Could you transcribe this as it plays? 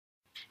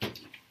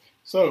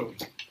So,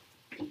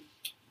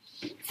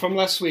 from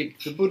last week,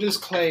 the Buddha's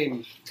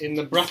claim in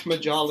the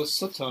Brahmajala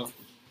Sutta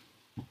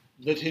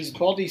that his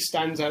body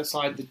stands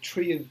outside the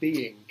tree of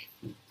being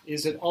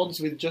is at odds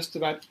with just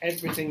about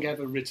everything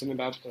ever written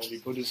about early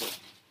Buddhism.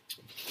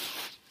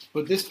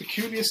 But this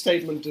peculiar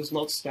statement does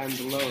not stand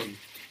alone.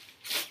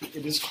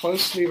 It is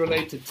closely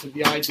related to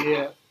the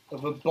idea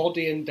of a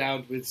body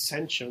endowed with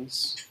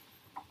sentience,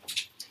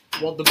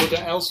 what the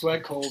Buddha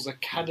elsewhere calls a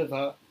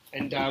kadava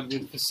endowed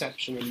with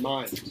perception and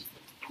mind.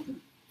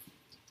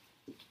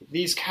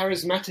 These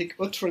charismatic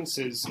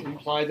utterances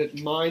imply that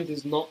mind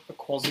is not a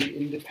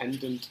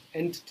quasi-independent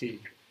entity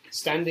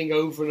standing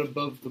over and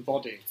above the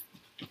body,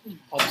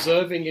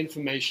 observing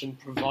information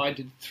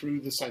provided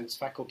through the sense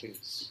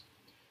faculties.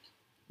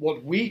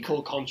 What we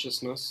call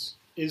consciousness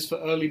is for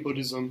early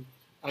Buddhism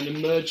an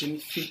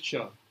emergent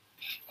feature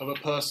of a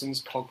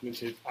person's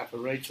cognitive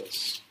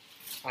apparatus,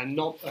 and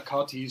not a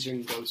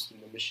Cartesian ghost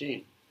in the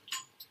machine.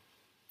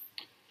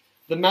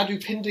 The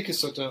Māluṅkyaputta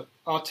Sutta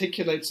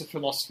articulates a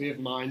philosophy of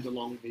mind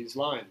along these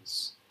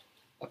lines.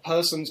 A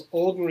person's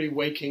ordinary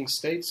waking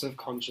states of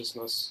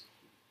consciousness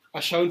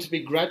are shown to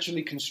be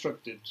gradually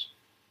constructed,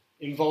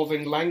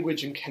 involving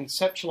language and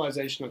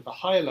conceptualization at the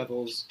higher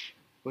levels,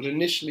 but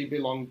initially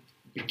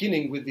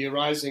beginning with the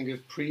arising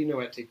of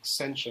pre-noetic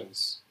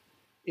sentience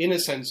in a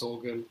sense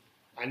organ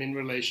and in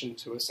relation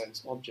to a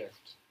sense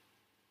object.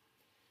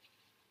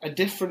 A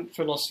different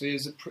philosophy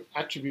is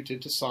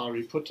attributed to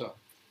Sariputta.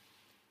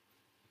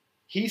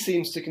 He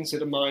seems to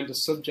consider mind a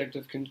subject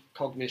of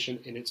cognition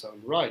in its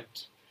own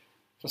right.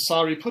 For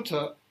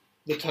Sariputta,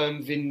 the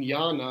term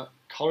vijnana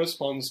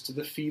corresponds to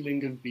the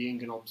feeling of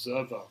being an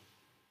observer,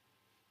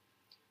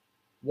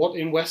 what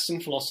in Western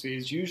philosophy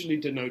is usually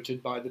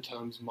denoted by the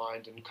terms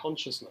mind and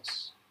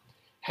consciousness.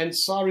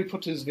 Hence,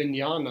 Sariputta's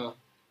vijnana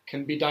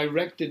can be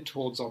directed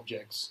towards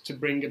objects to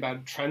bring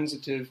about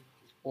transitive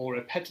or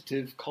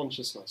repetitive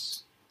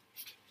consciousness.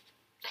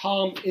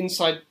 Calm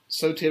insight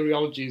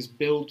soteriologies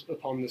build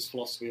upon this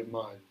philosophy of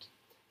mind.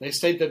 They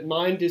state that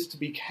mind is to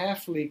be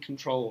carefully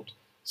controlled,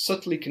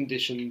 subtly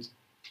conditioned,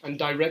 and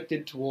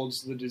directed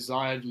towards the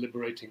desired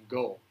liberating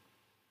goal.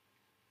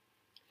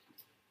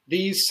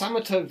 These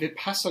samatha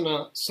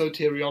vipassana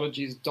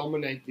soteriologies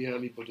dominate the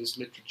early Buddhist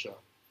literature,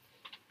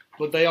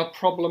 but they are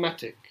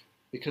problematic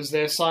because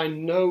they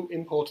assign no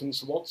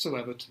importance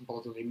whatsoever to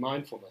bodily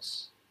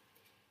mindfulness,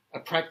 a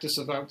practice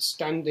of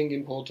outstanding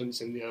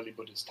importance in the early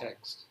Buddhist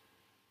text.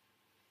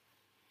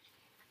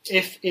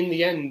 If, in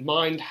the end,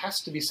 mind has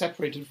to be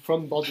separated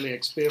from bodily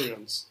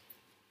experience,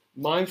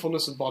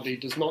 mindfulness of body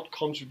does not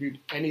contribute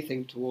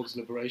anything towards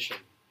liberation.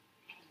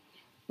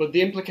 But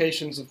the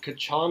implications of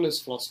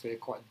Kachana's philosophy are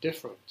quite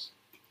different.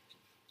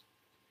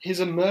 His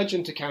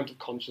emergent account of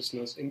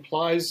consciousness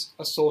implies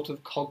a sort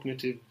of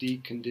cognitive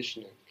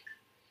deconditioning,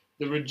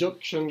 the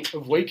reduction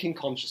of waking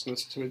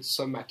consciousness to its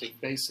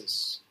somatic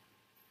basis.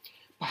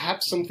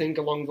 Perhaps something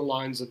along the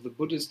lines of the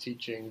Buddha's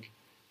teaching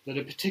that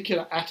a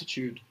particular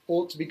attitude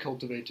ought to be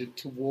cultivated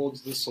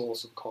towards the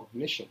source of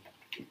cognition.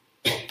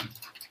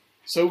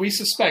 So we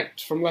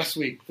suspect from last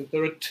week that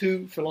there are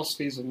two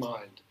philosophies of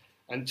mind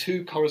and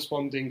two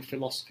corresponding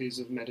philosophies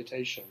of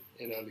meditation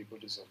in early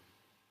Buddhism.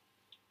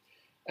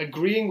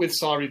 Agreeing with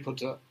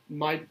Sariputta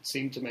might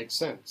seem to make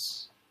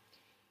sense.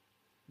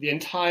 The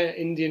entire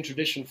Indian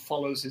tradition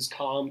follows his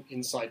calm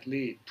insight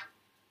lead.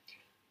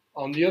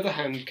 On the other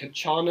hand,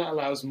 Kachana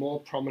allows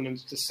more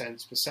prominence to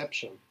sense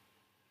perception.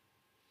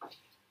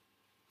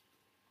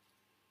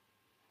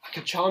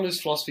 Kachana's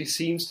philosophy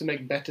seems to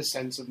make better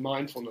sense of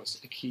mindfulness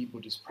a key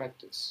Buddhist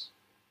practice.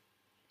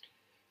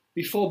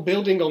 Before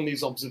building on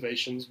these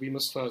observations, we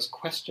must first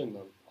question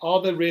them.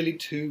 Are there really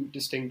two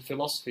distinct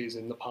philosophies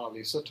in the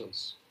Pali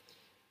Suttas?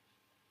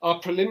 Our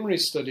preliminary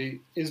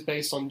study is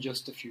based on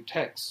just a few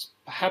texts.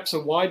 Perhaps a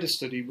wider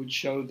study would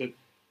show that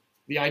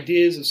the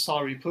ideas of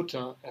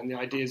Sariputta and the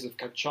ideas of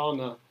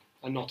Kachana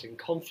are not in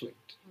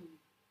conflict.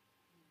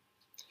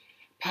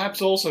 Perhaps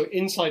also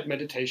insight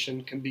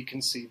meditation can be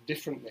conceived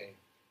differently,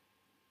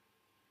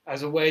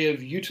 as a way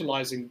of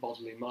utilizing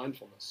bodily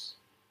mindfulness.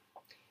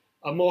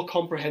 A more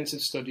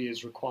comprehensive study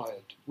is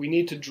required. We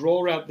need to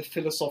draw out the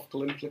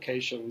philosophical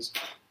implications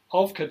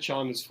of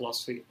Kachana's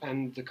philosophy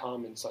and the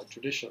calm insight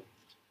tradition.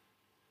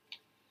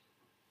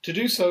 To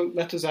do so,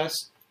 let us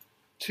ask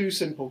two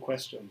simple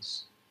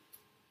questions.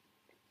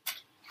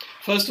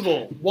 First of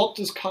all, what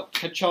does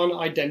Kachana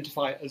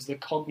identify as the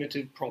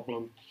cognitive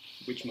problem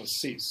which must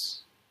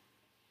cease?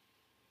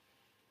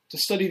 To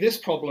study this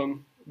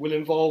problem will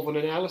involve an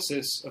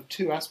analysis of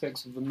two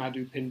aspects of the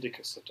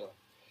Māluṅkyaputta Sutta: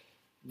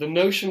 the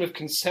notion of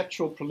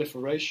conceptual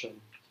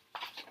proliferation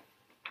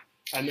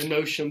and the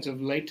notions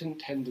of latent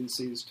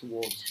tendencies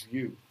towards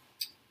view.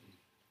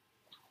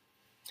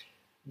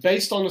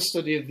 Based on a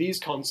study of these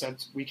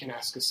concepts, we can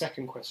ask a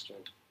second question.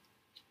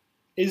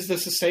 Is the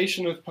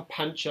cessation of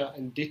papañca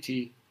and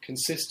diṭṭhi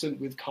consistent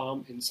with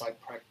calm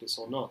insight practice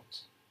or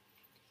not?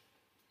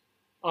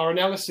 Our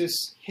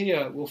analysis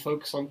here will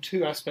focus on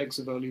two aspects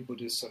of early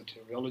Buddhist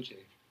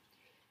soteriology.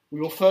 We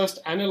will first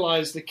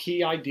analyze the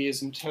key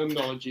ideas and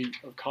terminology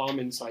of calm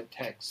insight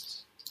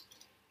texts.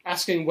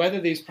 asking whether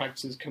these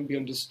practices can be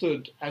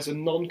understood as a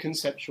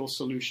non-conceptual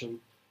solution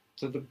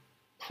to the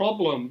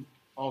problem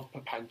of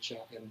papañca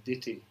and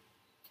diṭṭhi.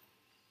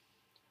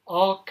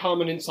 Are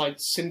karma and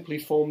insights simply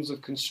forms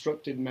of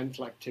constructed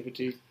mental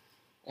activity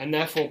and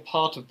therefore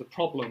part of the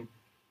problem,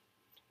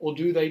 or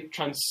do they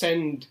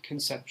transcend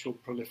conceptual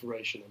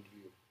proliferation and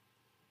view?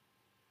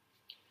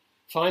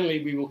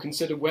 Finally, we will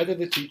consider whether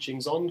the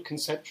teachings on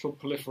conceptual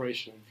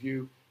proliferation and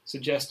view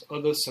suggest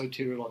other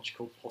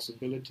soteriological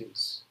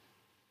possibilities.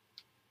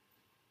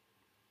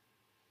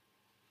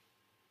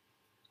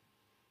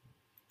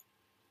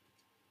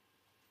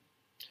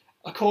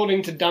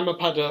 According to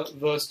Dhammapada,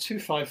 verse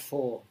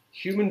 254,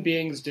 human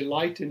beings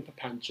delight in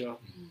papañca,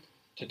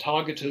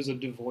 tathagatas are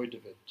devoid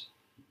of it.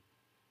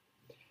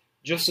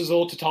 Just as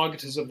all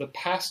tathagatas of the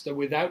past are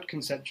without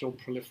conceptual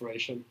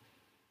proliferation,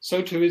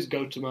 so too is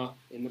Gautama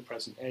in the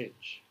present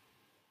age.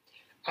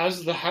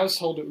 As the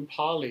householder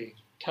Upali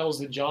tells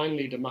the Jain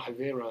leader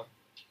Mahavira,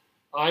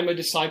 I am a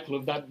disciple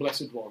of that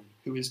blessed one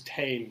who is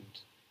tamed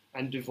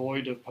and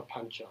devoid of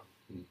papañca.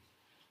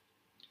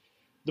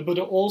 The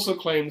Buddha also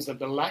claims that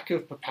the lack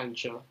of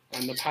papañca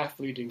and the path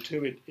leading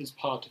to it is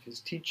part of his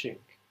teaching.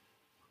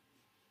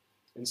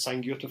 In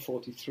Sangyutta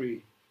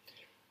 43.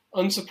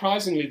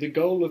 Unsurprisingly, the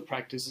goal of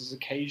practice is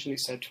occasionally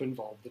said to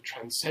involve the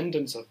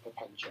transcendence of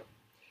papañca.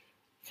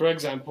 For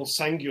example,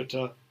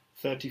 Sangyutta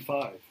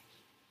 35,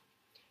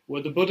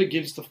 where the Buddha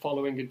gives the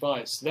following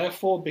advice.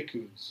 Therefore,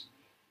 bhikkhus,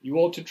 you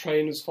ought to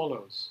train as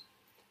follows.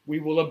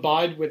 We will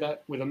abide with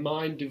a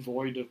mind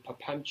devoid of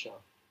papañca.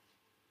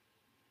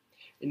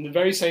 In the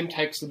very same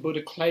text, the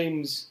Buddha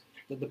claims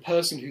that the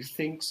person who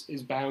thinks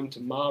is bound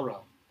to Mara,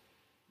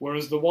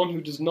 whereas the one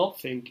who does not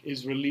think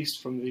is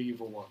released from the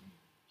evil one.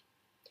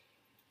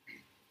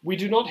 We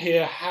do not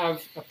here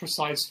have a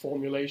precise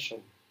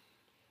formulation,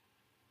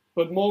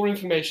 but more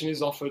information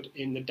is offered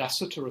in the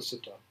Dasattara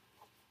Sutta.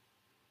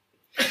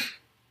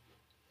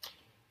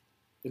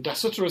 The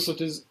Dasattara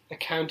Sutta's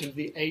account of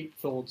the 8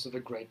 thoughts of a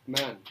great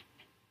man.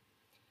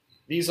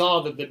 These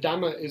are that the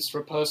Dhamma is for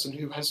a person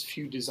who has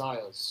few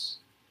desires,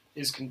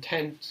 is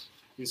content,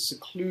 is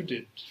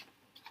secluded,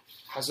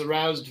 has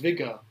aroused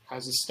vigor,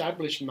 has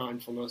established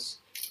mindfulness,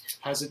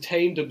 has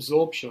attained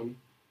absorption,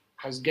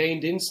 has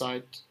gained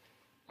insight,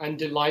 and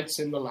delights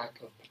in the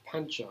lack of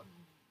papañca.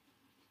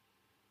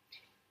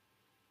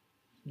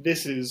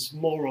 This is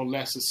more or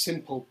less a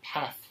simple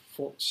path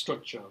for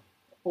structure.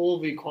 All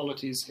the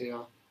qualities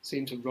here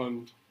seem to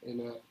run in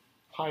a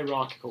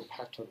hierarchical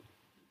pattern.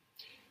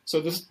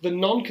 So the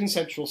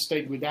non-conceptual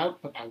state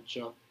without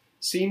papañca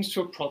seems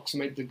to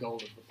approximate the goal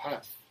of the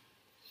path,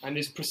 and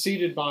is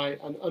preceded by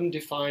an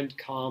undefined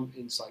calm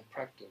insight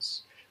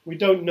practice. We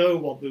don't know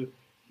what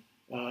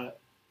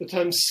the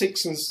terms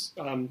 6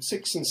 and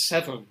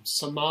 7,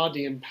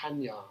 samadhi and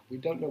panya, we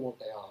don't know what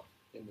they are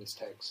in this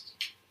text.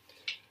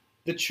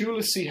 The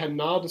Chulasiha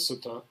Nada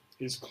Sutta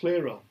is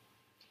clearer.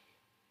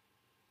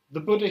 The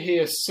Buddha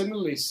here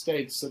similarly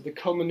states that the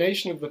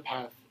culmination of the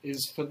path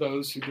is for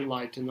those who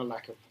delight in the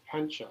lack of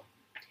papañca.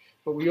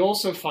 But we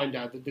also find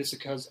out that this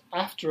occurs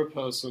after a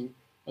person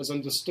has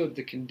understood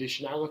the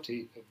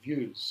conditionality of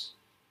views.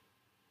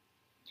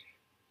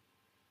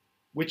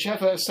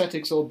 Whichever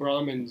ascetics or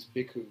Brahmins,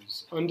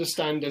 bhikkhus,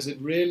 understand as it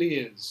really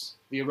is,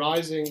 the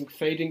arising,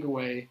 fading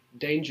away,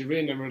 danger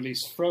in and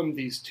release from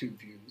these 2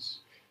 views.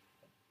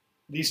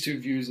 These 2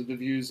 views are the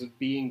views of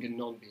being and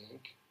non-being.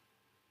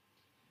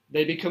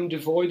 They become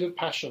devoid of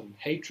passion,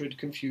 hatred,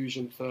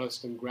 confusion,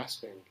 thirst, and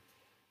grasping.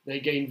 They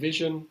gain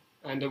vision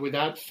and are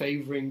without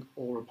favouring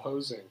or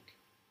opposing.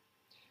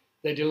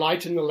 They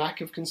delight in the lack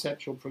of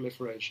conceptual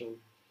proliferation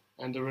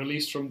and are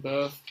released from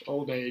birth,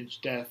 old age,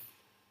 death,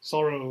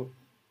 sorrow,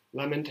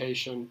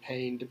 lamentation,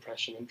 pain,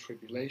 depression, and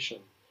tribulation.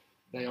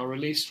 They are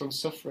released from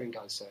suffering,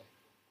 I say.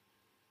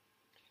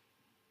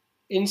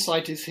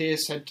 Insight is here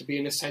said to be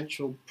an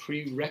essential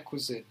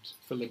prerequisite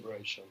for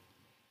liberation,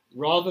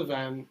 rather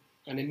than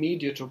an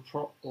immediate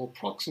or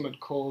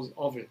proximate cause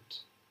of it.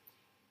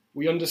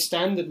 We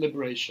understand that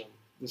liberation,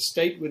 the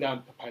state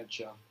without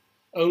papañca,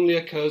 only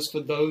occurs for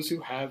those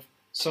who have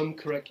some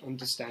correct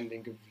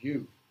understanding of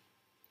view,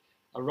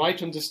 a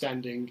right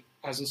understanding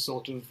as a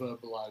sort of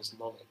verbalized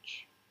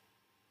knowledge.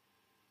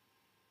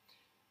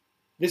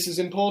 This is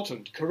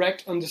important,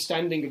 correct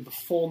understanding of the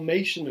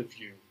formation of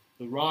view,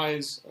 the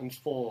rise and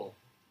fall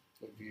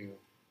of view.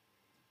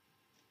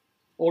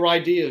 Or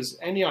ideas,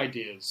 any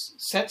ideas,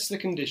 sets the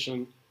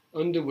condition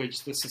under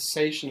which the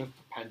cessation of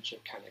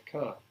papañca can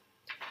occur.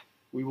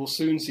 We will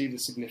soon see the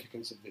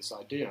significance of this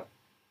idea.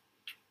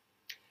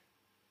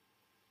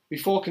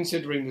 Before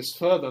considering this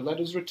further, let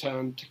us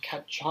return to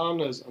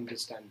Kachana's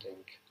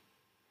understanding.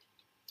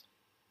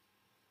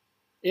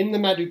 In the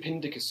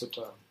Madhupindika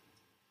Sutta,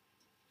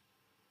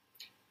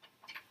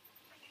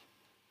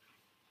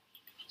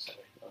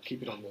 I'll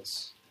keep it on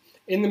this.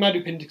 In the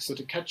Madhupindika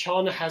Sutta,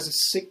 Kachana has a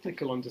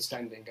cyclical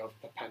understanding of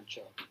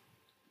papañca.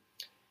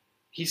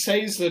 He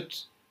says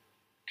that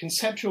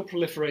conceptual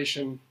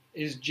proliferation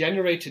is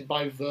generated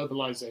by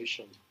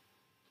verbalization.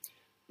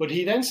 But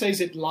he then says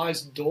it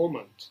lies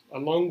dormant,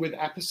 along with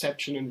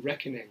apperception and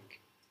reckoning.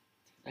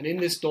 and in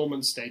this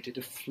dormant state it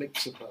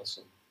afflicts a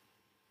person.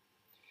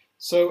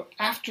 So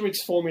after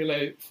its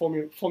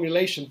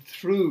formulation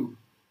through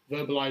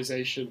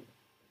verbalization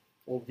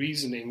or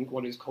reasoning,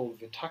 what is called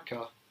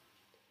vitakka,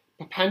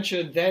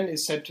 papañca then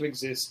is said to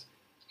exist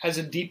as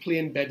a deeply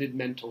embedded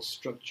mental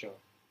structure,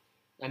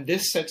 and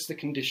this sets the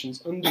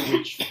conditions under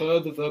which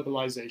further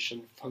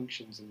verbalization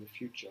functions in the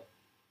future.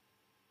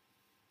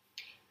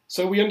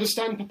 So we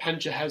understand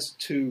papañca has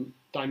two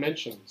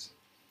dimensions.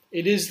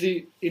 It is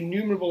the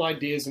innumerable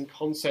ideas and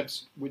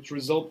concepts which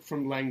result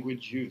from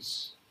language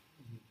use.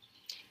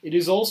 It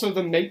is also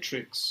the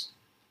matrix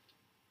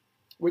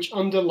which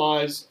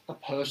underlies a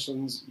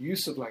person's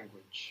use of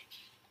language.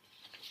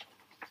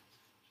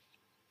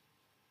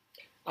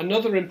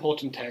 Another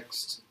important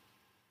text,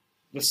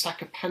 the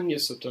Sakapanya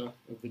Sutta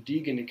of the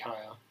Digha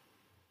Nikaya,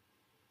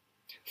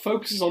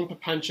 focuses on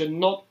papañca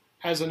not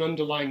as an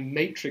underlying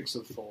matrix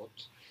of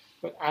thought,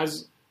 but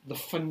as the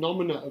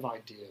phenomena of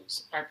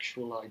ideas,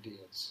 actual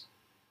ideas.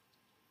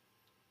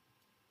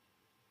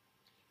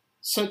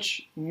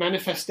 Such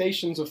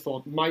manifestations of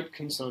thought might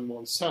concern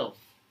oneself,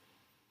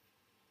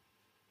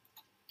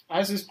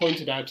 as is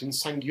pointed out in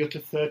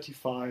Samyutta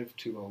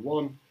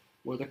 35.201,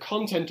 where the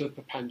content of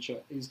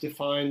papañca is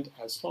defined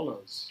as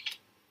follows.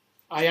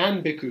 I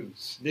am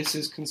bhikkhus, this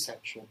is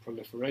conceptual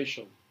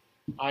proliferation.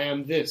 I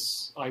am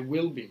this, I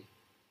will be,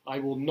 I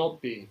will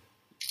not be,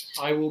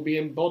 I will be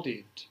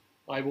embodied,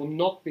 I will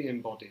not be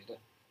embodied,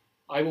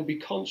 I will be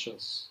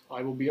conscious,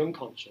 I will be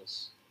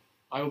unconscious,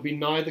 I will be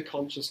neither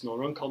conscious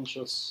nor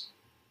unconscious.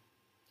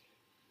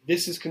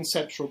 This is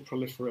conceptual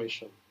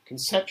proliferation.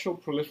 Conceptual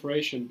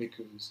proliferation,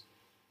 bhikkhus,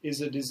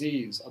 is a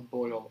disease, a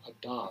boil, a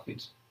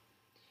dart.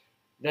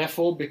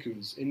 Therefore,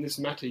 bhikkhus, in this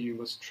matter you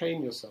must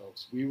train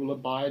yourselves. We will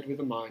abide with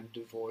a mind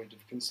devoid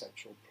of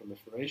conceptual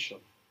proliferation.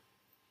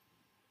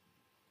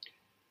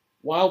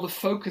 While the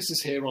focus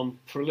is here on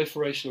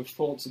proliferation of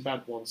thoughts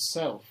about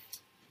oneself,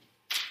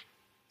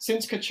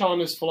 since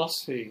Kachana's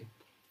philosophy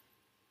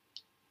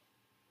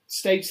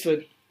states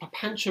that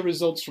papañca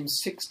results from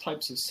 6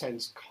 types of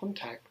sense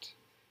contact,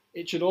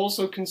 it should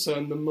also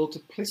concern the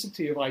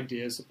multiplicity of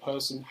ideas a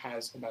person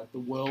has about the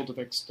world of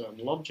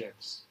external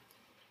objects.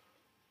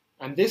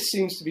 And this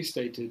seems to be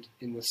stated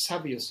in the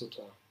Sabya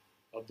Sutta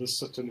of the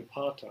Sutta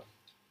Nipata.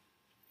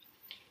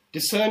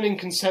 Discerning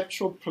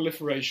conceptual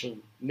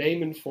proliferation,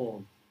 name and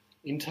form,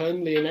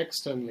 internally and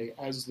externally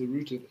as the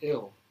root of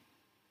ill,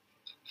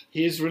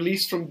 he is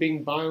released from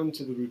being bound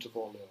to the root of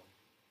all ill.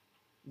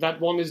 That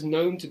one is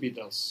known to be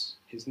thus,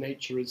 his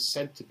nature is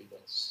said to be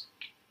thus.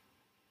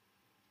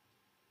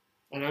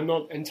 And I'm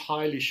not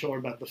entirely sure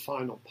about the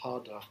final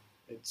pada.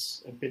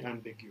 It's a bit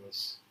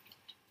ambiguous,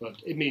 but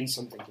it means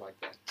something like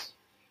that.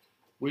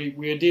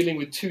 We are dealing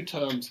with 2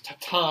 terms,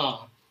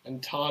 tata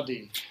and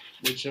tadi,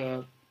 which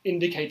are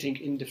indicating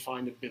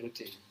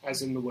indefinability,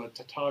 as in the word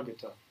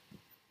tathagata.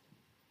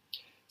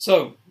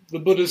 So, the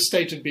Buddha's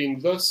state of being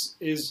thus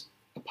is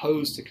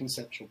opposed to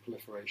conceptual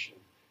proliferation.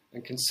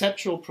 And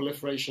conceptual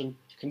proliferation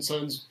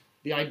concerns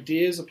the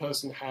ideas a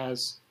person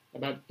has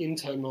about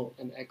internal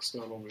and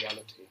external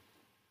reality.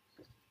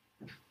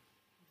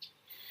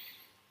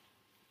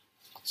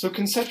 So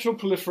conceptual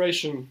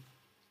proliferation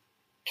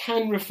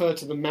can refer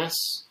to the mass.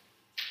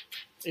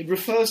 It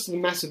refers to the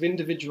mass of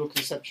individual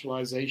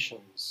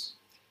conceptualizations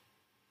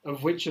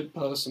of which a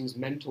person's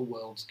mental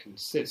world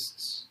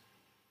consists.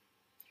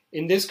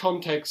 In this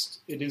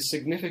context, it is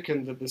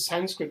significant that the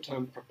Sanskrit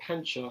term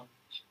papañca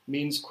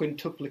means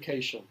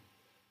quintuplication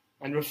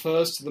and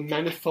refers to the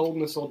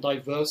manifoldness or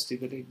diversity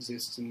that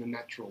exists in the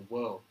natural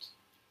world.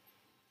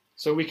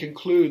 So we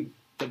conclude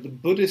that the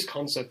Buddhist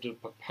concept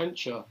of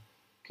papañca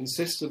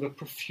consists of a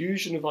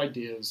profusion of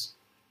ideas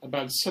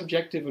about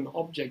subjective and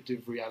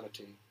objective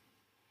reality,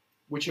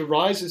 which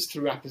arises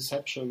through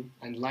apperception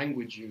and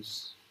language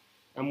use,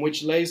 and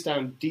which lays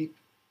down deep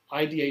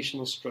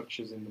ideational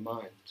structures in the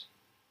mind.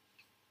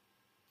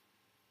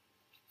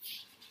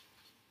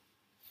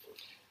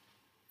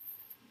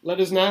 Let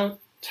us now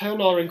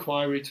turn our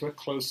inquiry to a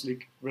closely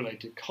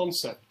related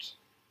concept,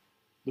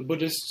 the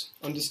Buddhist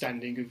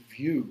understanding of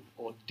view,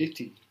 or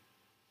diṭṭhi.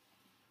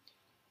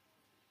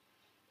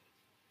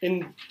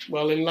 In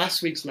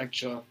last week's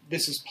lecture,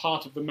 this is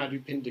part of the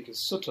Māluṅkyaputta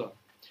Sutta.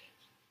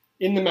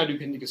 In the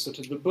Māluṅkyaputta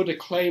Sutta, the Buddha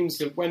claims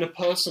that when a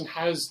person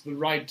has the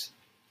right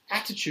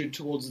attitude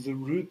towards the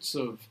roots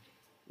of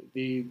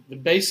the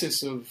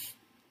basis of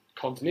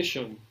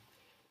cognition,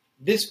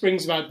 this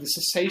brings about the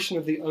cessation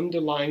of the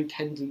underlying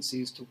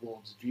tendencies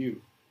towards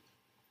view.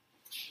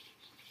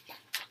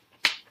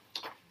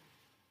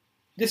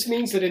 This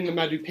means that in the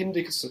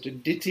Māluṅkyaputta Sutta,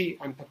 diṭṭhi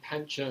and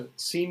papañca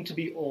seem to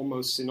be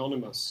almost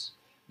synonymous.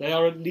 They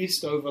are at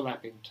least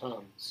overlapping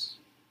terms.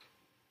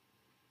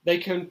 They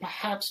can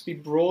perhaps be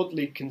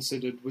broadly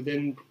considered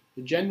within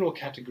the general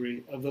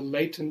category of the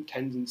latent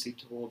tendency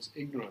towards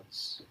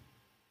ignorance,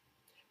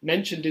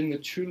 mentioned in the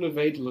Chula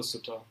Vedala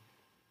Sutta,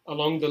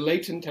 alongside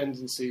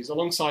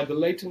the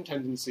latent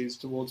tendencies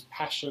towards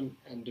passion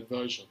and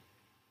aversion.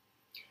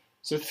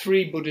 So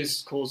 3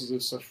 Buddhist causes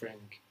of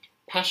suffering: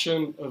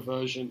 passion,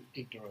 aversion,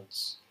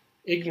 ignorance.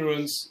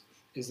 Ignorance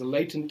is the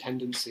latent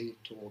tendency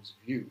towards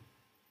view.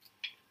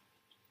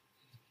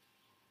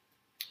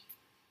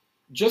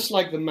 Just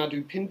like the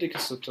Madhupindika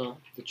Sutta,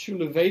 the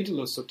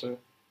Chulavedula Sutta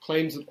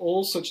claims that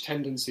all such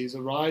tendencies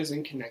arise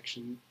in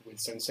connection with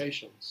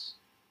sensations.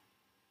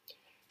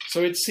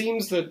 So it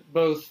seems that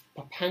both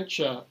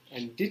papañca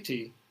and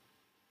diṭṭhi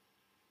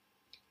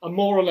are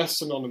more or less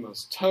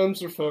synonymous,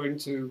 terms referring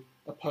to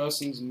a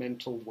person's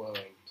mental world.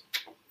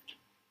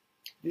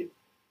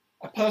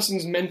 A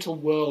person's mental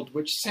world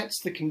which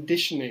sets the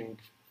conditioning,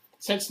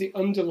 sets the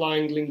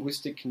underlying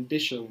linguistic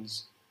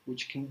conditions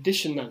which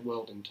condition that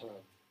world in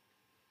turn.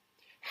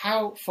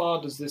 How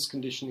far does this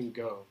conditioning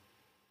go?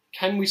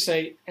 Can we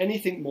say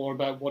anything more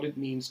about what it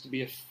means to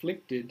be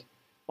afflicted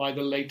by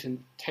the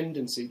latent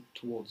tendency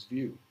towards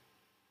view?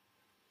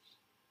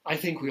 I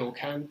think we all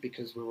can,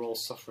 because we're all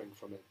suffering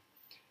from it.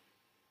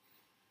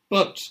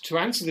 But to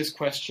answer this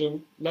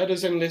question, let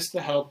us enlist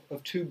the help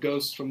of two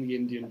ghosts from the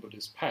Indian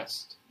Buddhist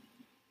past,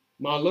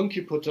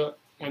 Māluṅkyaputta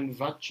and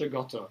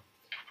Vacchagotta,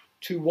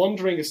 two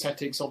wandering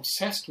ascetics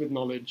obsessed with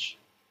knowledge,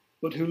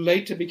 but who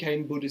later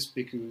became Buddhist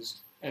bhikkhus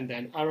and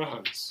then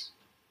arahants.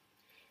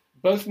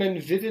 Both men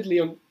vividly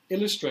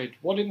illustrate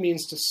what it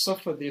means to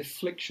suffer the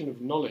affliction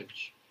of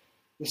knowledge,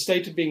 the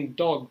state of being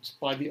dogged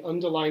by the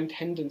underlying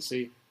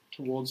tendency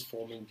towards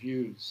forming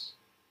views,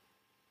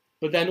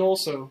 but then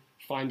also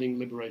finding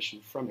liberation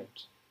from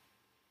it.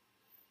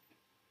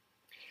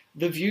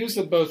 The views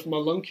that both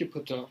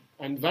Māluṅkyaputta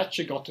and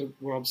Vacchagotta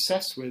were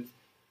obsessed with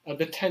are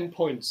the 10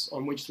 points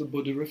on which the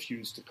Buddha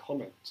refused to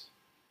comment.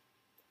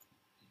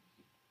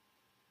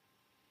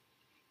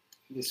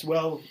 This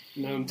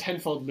well-known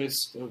tenfold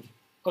list of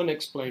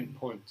unexplained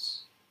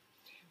points.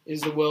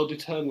 Is the world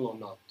eternal or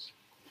not?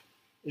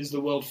 Is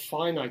the world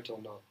finite or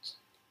not?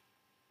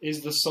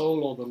 Is the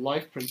soul or the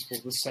life principle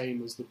the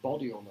same as the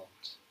body or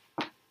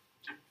not?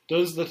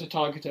 Does the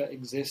Tathagata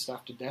exist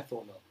after death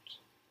or not?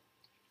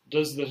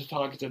 Does the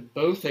Tathagata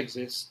both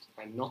exist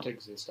and not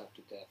exist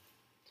after death?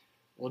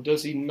 Or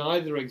does he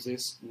neither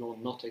exist nor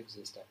not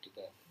exist after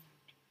death?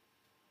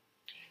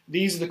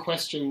 These are the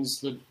questions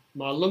that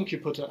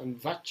Māluṅkyaputta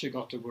and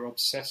Vacchagotta were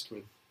obsessed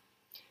with.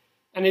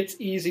 And it's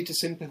easy to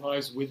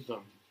sympathize with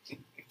them.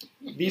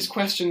 These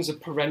questions are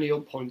perennial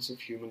points of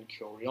human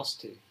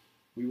curiosity.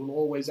 We will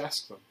always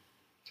ask them.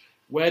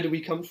 Where do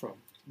we come from?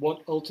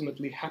 What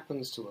ultimately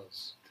happens to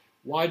us?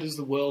 Why does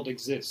the world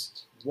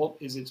exist? What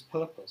is its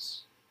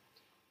purpose?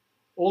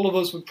 All of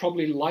us would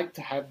probably like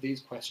to have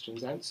these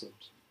questions answered.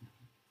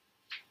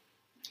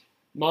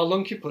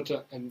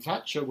 Māluṅkyaputta and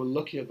Vaccha were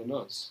luckier than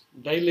us.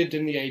 They lived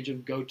in the age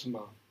of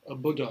Gautama, a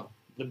Buddha,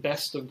 the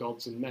best of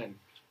gods and men.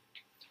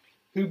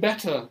 Who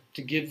better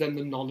to give them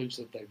the knowledge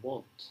that they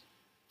want?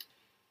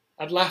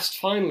 At last,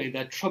 finally,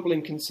 their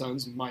troubling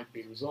concerns might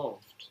be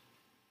resolved.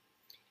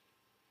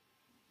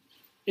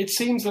 It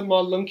seems that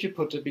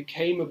Māluṅkyaputta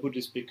became a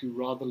Buddhist bhikkhu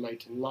rather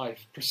late in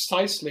life,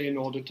 precisely in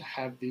order to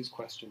have these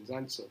questions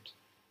answered.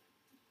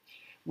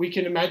 We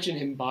can imagine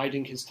him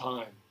biding his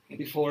time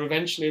before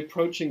eventually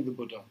approaching the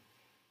Buddha,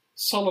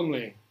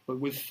 solemnly but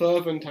with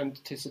fervent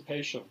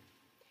anticipation,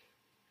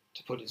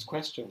 to put his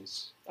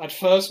questions. At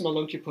first,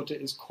 Māluṅkyaputta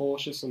is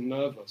cautious and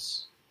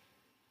nervous,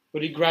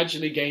 but he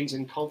gradually gains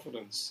in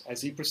confidence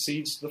as he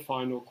proceeds to the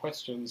final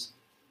questions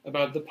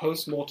about the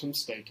post-mortem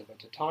state of a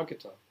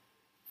Tathagata.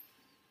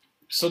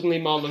 Suddenly,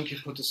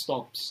 Māluṅkyaputta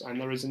stops and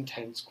there is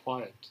intense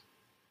quiet.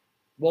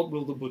 What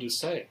will the Buddha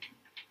say?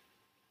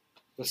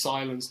 The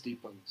silence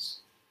deepens.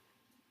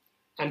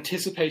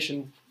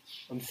 Anticipation,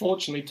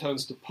 unfortunately,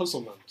 turns to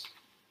puzzlement,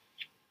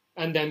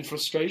 and then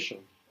frustration,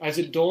 as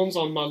it dawns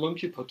on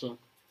Māluṅkyaputta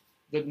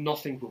that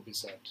nothing will be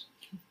said.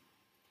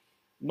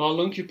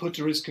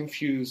 Māluṅkyaputta is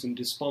confused and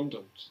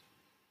despondent,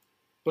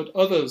 but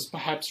others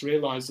perhaps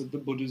realize that the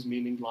Buddha's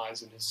meaning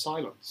lies in his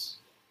silence.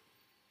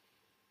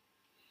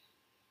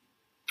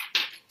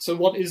 So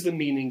what is the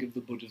meaning of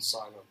the Buddha's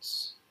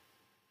silence?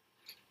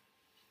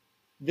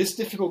 This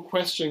difficult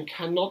question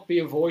cannot be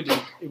avoided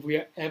if we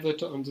are ever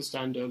to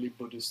understand early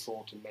Buddhist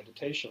thought and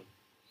meditation.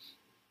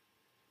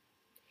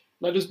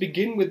 Let us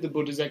begin with the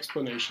Buddha's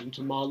explanation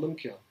to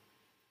Māluṅkya.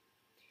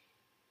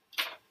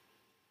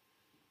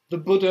 The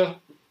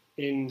Buddha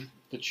in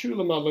the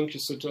Chula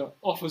Māluṅkya Sutta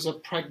offers a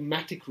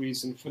pragmatic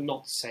reason for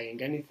not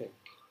saying anything.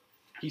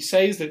 He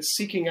says that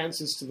seeking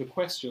answers to the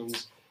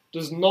questions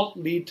does not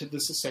lead to the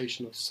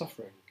cessation of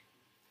suffering.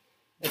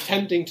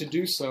 Attempting to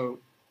do so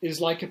is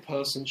like a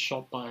person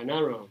shot by an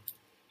arrow,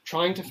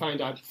 trying to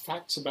find out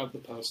facts about the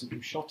person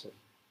who shot him,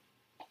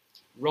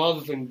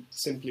 rather than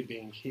simply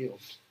being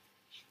healed.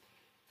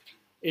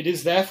 It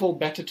is therefore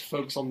better to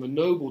focus on the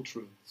noble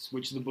truths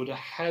which the Buddha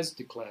has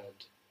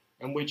declared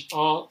and which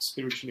are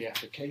spiritually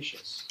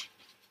efficacious.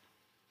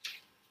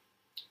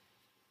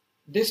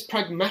 This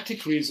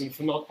pragmatic reason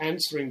for not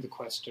answering the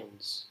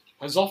questions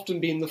has often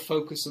been the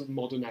focus of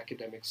modern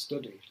academic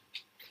study.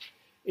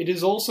 It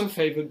is also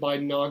favoured by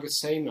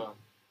Nagasena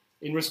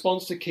in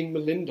response to King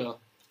Milinda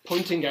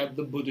pointing out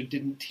the Buddha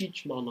didn't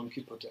teach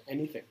Māluṅkyaputta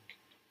anything.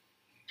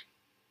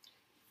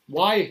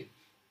 Why,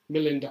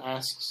 Milinda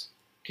asks,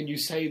 can you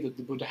say that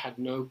the Buddha had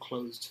no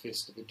closed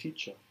fist of a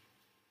teacher?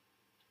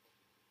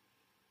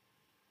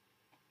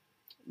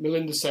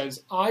 Milinda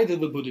says either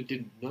the Buddha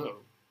didn't know,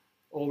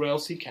 or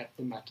else he kept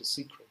the matter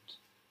secret.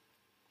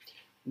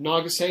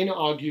 Nagasena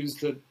argues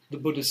that the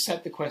Buddha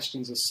set the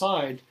questions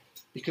aside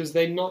because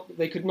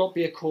they could not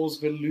be a cause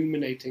of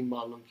illuminating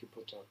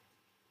Māluṅkyaputta.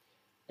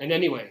 And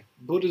anyway,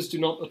 Buddhas do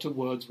not utter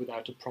words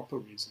without a proper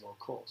reason or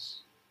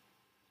cause.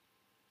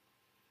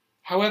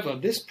 However,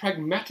 this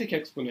pragmatic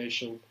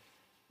explanation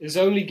is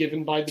only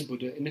given by the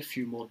Buddha in a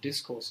few more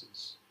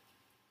discourses.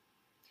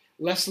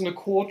 Less than a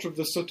quarter of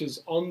the suttas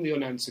on the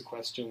unanswered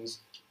questions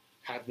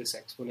have this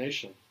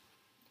explanation.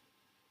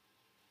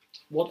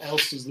 What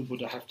else does the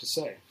Buddha have to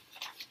say?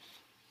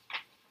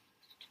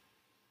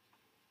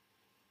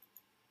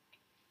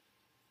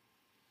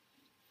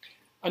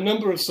 A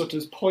number of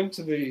suttas point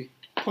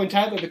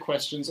out that the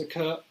questions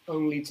occur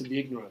only to the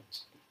ignorant,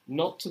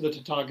 not to the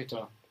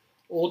Tathagata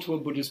or to a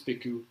Buddhist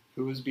bhikkhu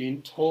who has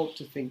been taught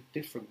to think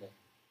differently.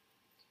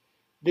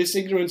 This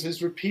ignorance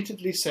is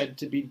repeatedly said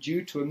to be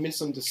due to a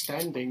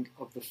misunderstanding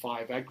of the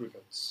five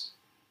aggregates.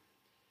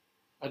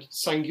 At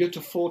Sangyutta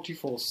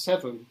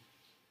 44.7,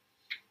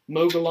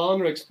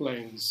 Moggallana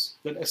explains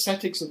that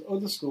ascetics of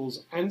other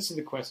schools answer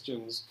the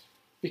questions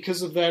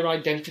because of their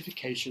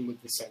identification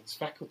with the sense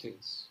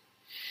faculties.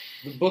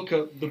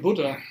 The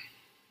Buddha,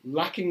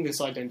 lacking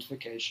this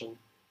identification,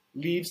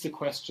 leaves the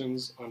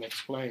questions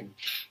unexplained.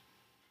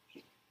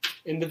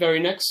 In the very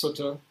next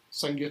sutta,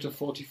 Sangyutta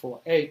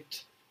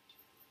 44.8,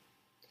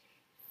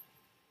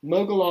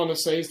 Moggallana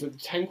says that the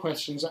 10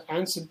 questions are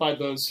answered by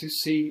those who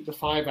see the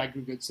five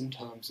aggregates in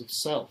terms of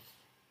self.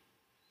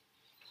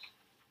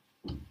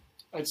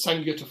 At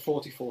Sangyutta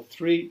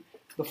 44.3,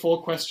 the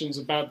 4 questions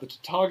about the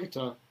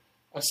Tathagata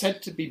are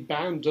said to be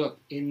bound up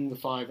in the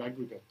five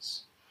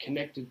aggregates,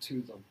 connected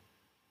to them.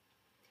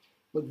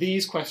 But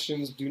these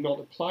questions do not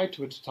apply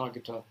to a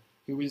Tathagata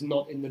who is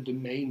not in the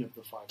domain of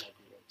the five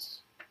aggregates.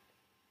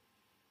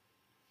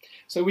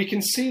 So we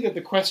can see that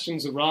the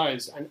questions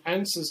arise and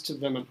answers to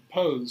them are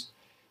proposed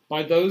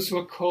by those who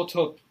are caught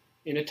up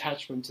in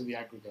attachment to the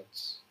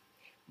aggregates.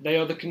 They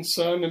are the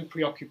concern and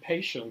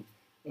preoccupation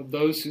of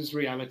those whose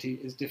reality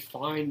is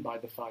defined by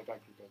the five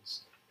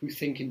aggregates, who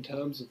think in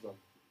terms of them.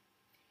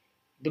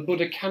 The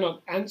Buddha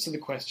cannot answer the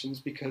questions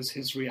because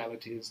his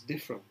reality is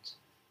different.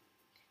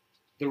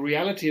 The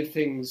reality of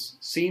things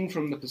seen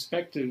from the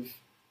perspective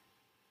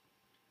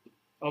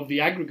of the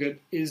aggregate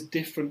is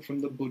different from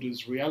the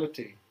Buddha's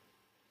reality,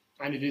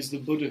 and it is the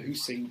Buddha who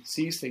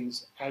sees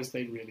things as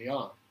they really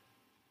are.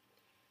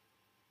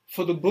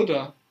 For the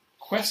Buddha,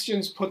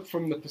 questions put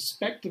from the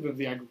perspective of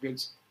the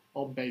aggregates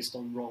are based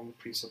on wrong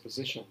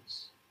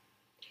presuppositions.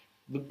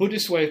 The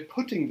Buddhist way of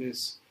putting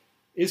this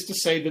is to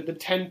say that the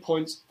 10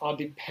 points are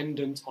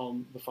dependent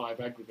on the five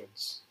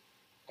aggregates,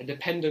 a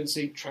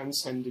dependency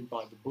transcended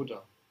by the Buddha.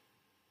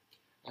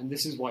 And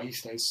this is why he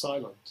stays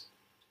silent.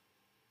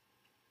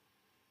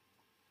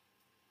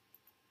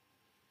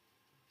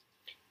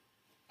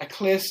 A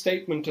clear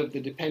statement of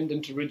the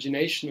dependent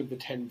origination of the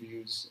 10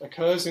 views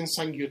occurs in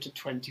Sangyutta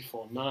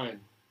 24.9,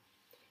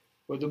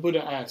 where the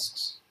Buddha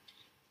asks,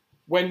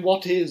 "When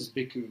what is,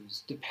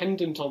 bhikkhus,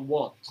 dependent on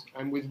what,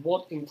 and with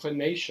what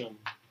inclination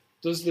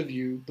does the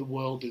view the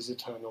world is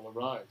eternal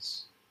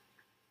arise?"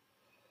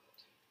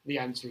 The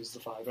answer is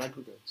the five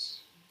aggregates.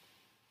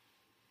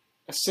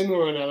 A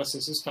similar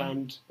analysis is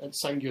found at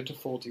Sangyutta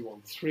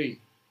 41.3,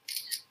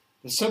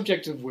 the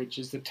subject of which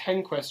is the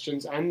 10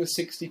 questions and the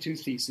 62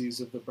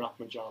 theses of the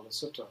Brahmajala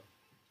Sutta.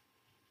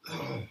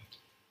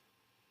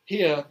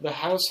 Here, the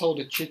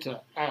householder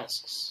Chitta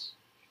asks,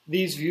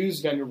 "These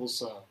views, Venerable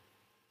Sir,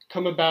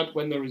 come about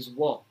when there is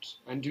what,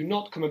 and do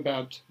not come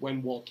about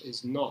when what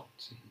is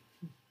not."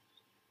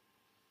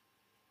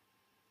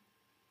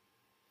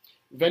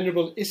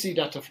 Venerable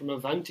Isidatta from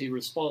Avanti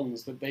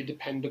responds that they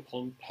depend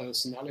upon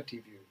personality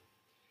view,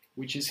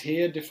 which is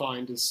here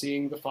defined as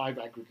seeing the five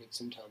aggregates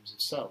in terms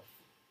of self.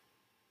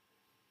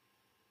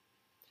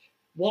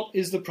 What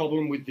is the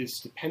problem with this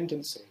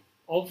dependency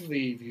of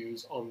the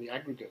views on the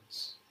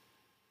aggregates?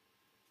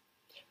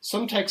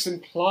 Some texts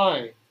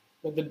imply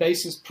that the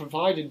basis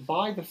provided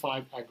by the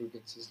five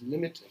aggregates is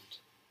limited.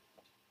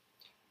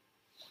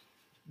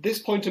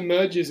 This point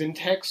emerges in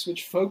texts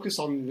which focus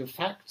on the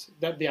fact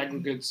that the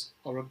aggregates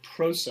are a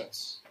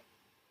process.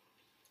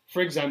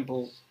 For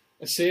example,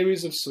 a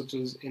series of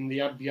suttas in the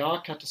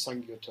Abhyakata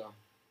Sangyutta,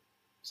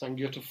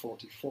 Sangyutta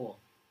 44,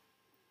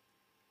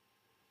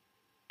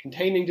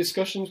 containing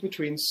discussions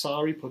between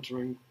Sariputta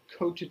and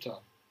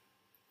Kochita.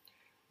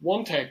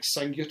 One text,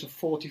 Sangyutta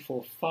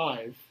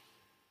 44.5,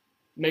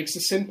 makes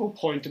a simple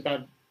point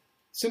that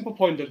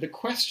the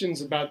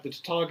questions about the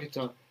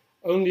Tathagata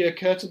only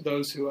occur to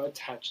those who are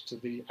attached to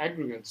the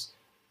aggregates,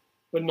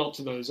 but not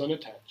to those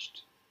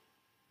unattached.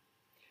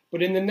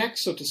 But in the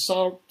next sutta,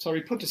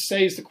 Sariputta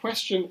says the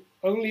question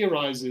only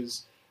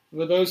arises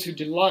for those who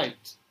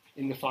delight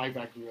in the five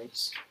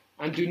aggregates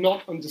and do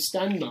not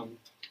understand them,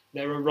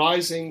 their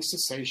arising,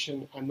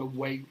 cessation, and the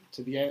way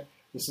to the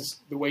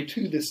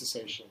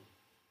cessation.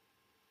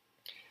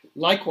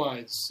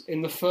 Likewise,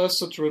 in the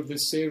first sutta of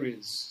this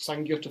series,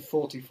 Sangyutta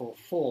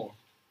 44.4,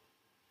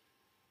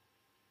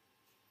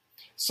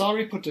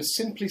 Sariputta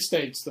simply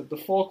states that the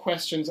 4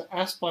 questions are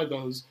asked by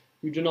those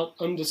who do not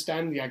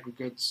understand the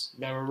aggregates,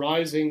 their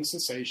arising,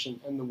 cessation,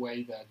 and the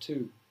way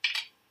thereto.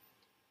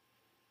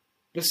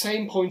 The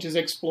same point is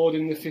explored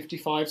in the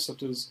 55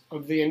 suttas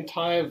of the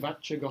entire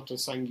Vacchagotta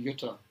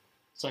Samyutta,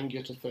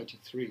 Samyutta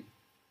 33.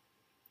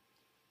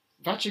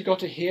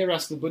 Vacchagotta here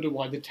asks the Buddha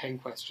why the 10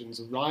 questions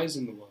arise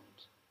in the world.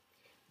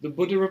 The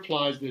Buddha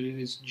replies that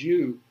it is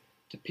due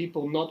to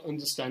people not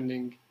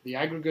understanding the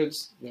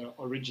aggregates, their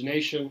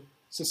origination,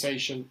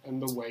 cessation,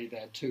 and the way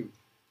thereto.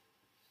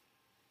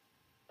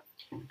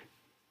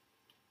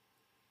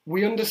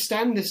 We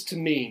understand this to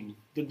mean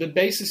that the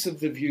basis of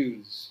the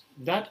views,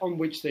 that on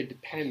which they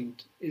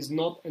depend, is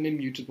not an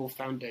immutable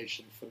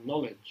foundation for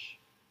knowledge.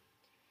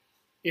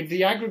 If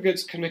the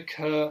aggregates can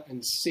occur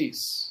and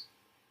cease,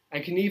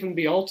 and can even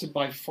be altered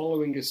by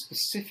following a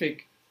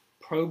specific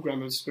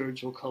program of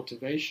spiritual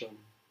cultivation,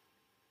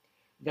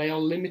 they are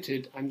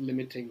limited and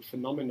limiting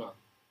phenomena.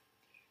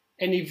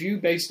 Any view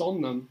based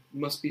on them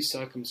must be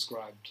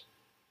circumscribed.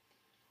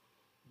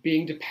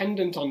 Being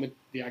dependent on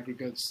the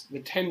aggregates, the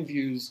 10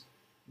 views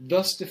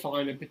thus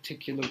define a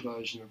particular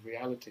version of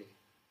reality.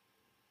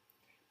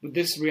 But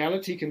this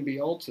reality can be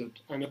altered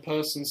and a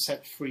person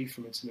set free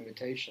from its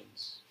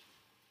limitations.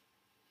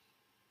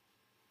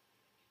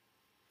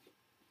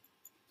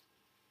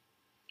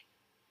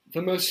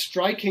 The most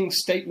striking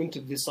statement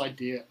of this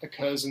idea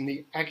occurs in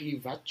the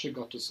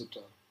Vacchagotta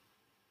Sutta,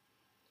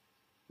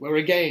 where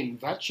again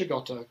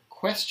Vacchagotta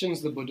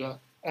questions the Buddha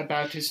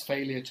about his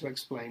failure to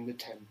explain the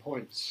 10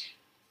 points.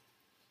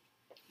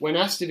 When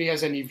asked if he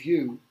has any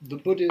view, the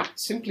Buddha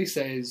simply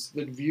says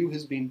that view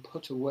has been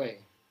put away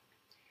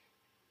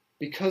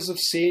because of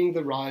seeing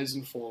the rise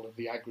and fall of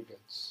the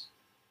aggregates.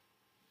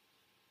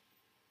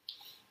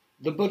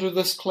 The Buddha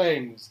thus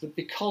claims that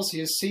because he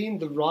has seen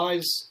the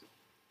rise,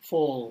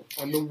 fall,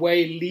 and the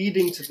way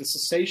leading to the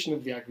cessation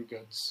of the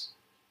aggregates,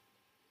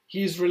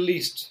 he is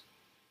released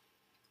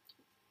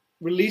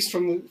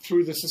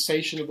through the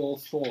cessation of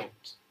all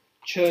thought,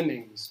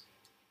 churnings,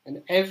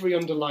 and every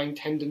underlying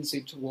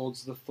tendency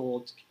towards the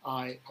thought,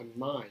 I and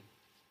mine.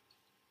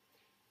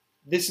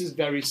 This is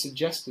very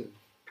suggestive.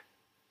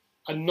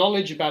 A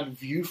knowledge about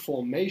view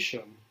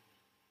formation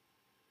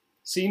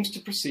seems to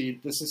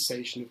precede the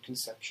cessation of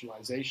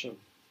conceptualization,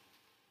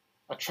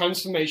 a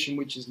transformation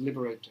which is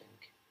liberating.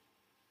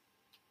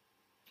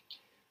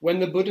 When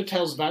the Buddha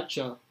tells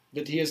Vaccha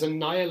that he has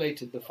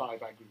annihilated the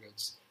 5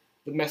 aggregates,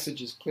 the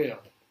message is clear.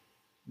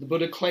 The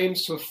Buddha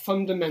claims to have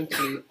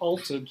fundamentally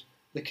altered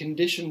the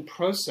conditioned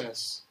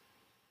process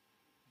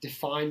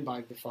defined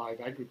by the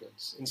 5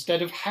 aggregates.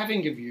 Instead of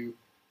having a view,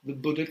 the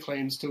Buddha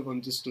claims to have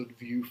understood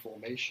view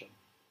formation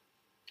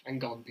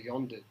and gone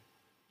beyond it.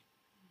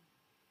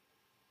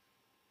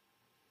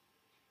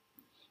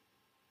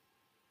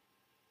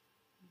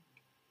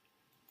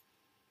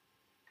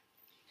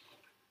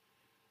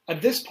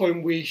 At this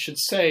point, we should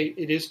say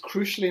it is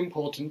crucially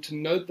important to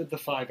note that the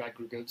 5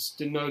 aggregates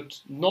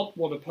denote not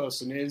what a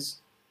person is,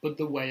 but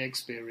the way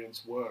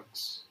experience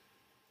works.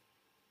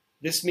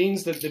 This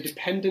means that the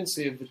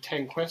dependency of the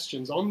 10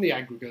 questions on the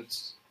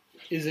aggregates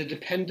is a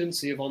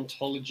dependency of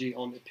ontology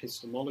on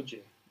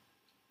epistemology.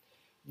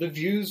 The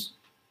views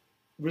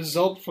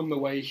result from the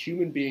way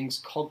human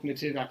beings'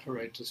 cognitive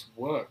apparatus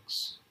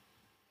works.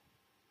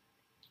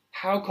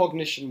 How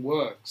cognition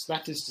works,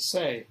 that is to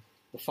say,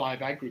 the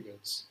 5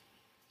 aggregates,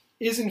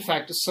 is in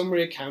fact a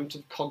summary account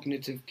of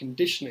cognitive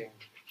conditioning,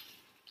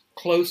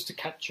 close to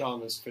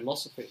Kachana's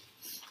philosophy.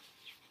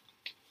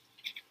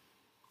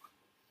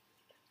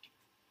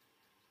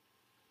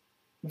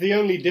 The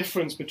only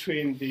difference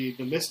between the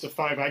list of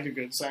 5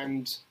 aggregates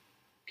and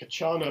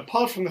Kachana,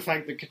 apart from the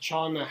fact that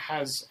Kachana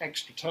has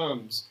extra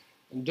terms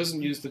and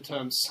doesn't use the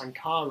term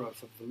sankhara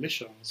for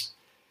volitions,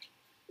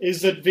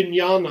 is that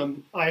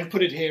Vijnanam, I have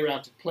put it here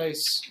out of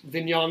place,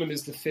 Vijnanam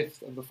is the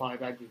 5th of the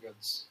 5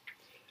 aggregates.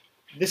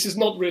 This is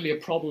not really a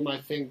problem, I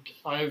think.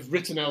 I have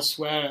written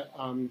elsewhere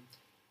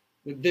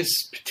that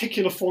this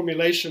particular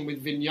formulation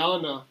with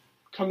Vijnana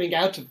coming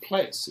out of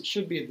place, it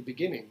should be at the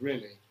beginning,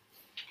 really.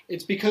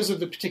 It's because of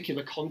the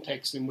particular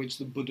context in which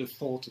the Buddha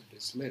thought of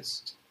this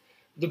list.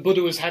 The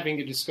Buddha was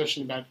having a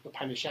discussion about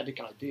Upanishadic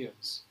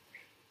ideas.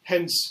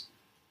 Hence,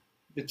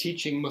 the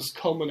teaching must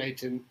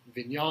culminate in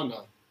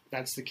Vijnana.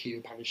 That's the key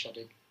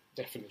Upanishadic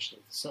definition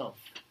of the self.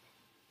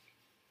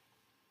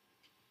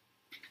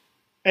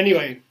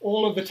 Anyway,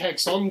 all of the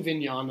texts on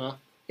Vijnana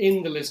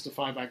in the list of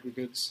 5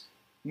 aggregates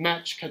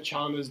match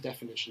Kachana's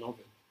definition of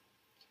it.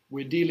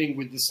 We're dealing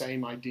with the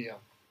same idea.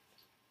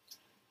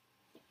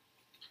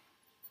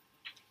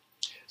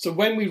 So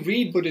when we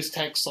read Buddhist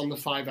texts on the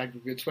 5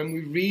 aggregates, when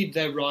we read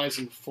their rise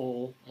and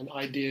fall and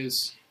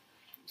ideas,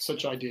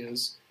 such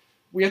ideas,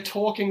 we are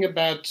talking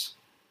about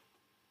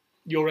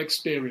your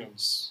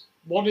experience.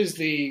 What are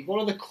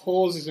the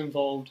causes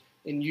involved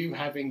in you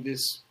having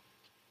this,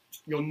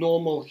 your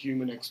normal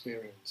human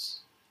experience?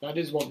 That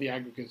is what the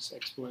aggregates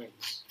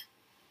explains.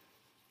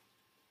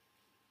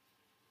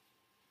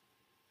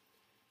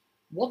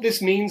 What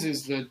this means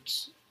is that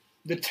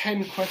the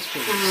 10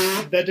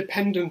 questions, they're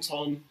dependent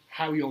on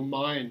how your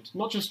mind,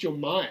 not just your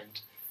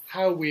mind,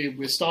 how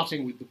we're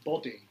starting with the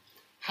body,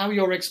 how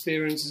your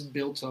experience is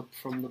built up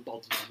from the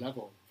bodily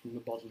level, from the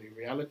bodily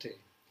reality.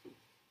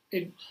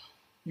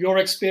 Your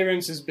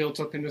experience is built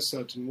up in a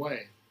certain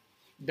way.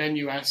 Then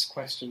you ask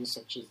questions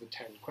such as the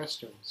 10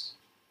 questions.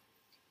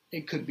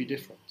 It could be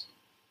different.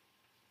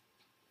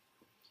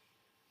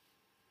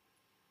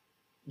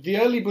 The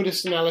early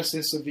Buddhist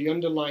analysis of the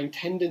underlying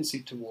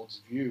tendency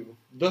towards view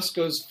thus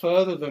goes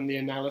further than the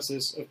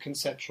analysis of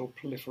conceptual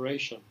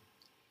proliferation.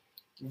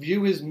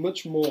 View is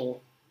much more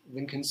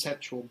than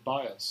conceptual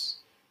bias.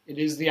 It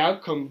is the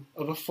outcome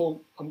of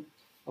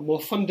a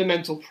more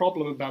fundamental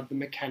problem about the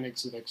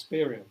mechanics of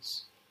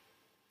experience.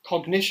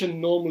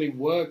 Cognition normally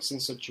works in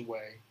such a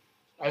way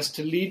as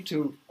to lead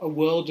to a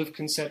world of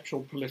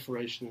conceptual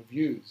proliferation of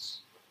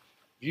views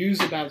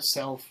about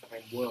self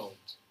and world.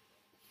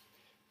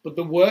 But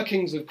the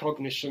workings of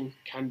cognition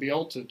can be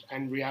altered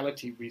and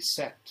reality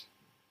reset.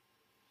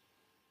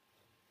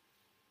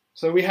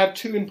 So we have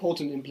two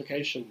important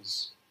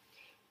implications.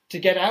 To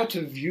get out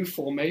of view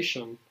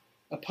formation,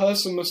 a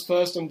person must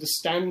first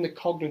understand the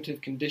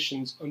cognitive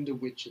conditions under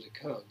which it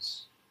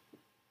occurs.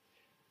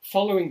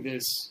 Following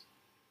this,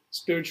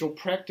 spiritual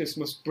practice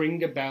must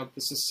bring about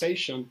the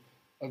cessation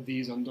of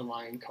these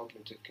underlying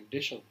cognitive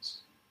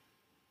conditions.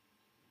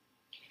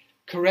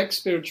 Correct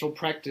spiritual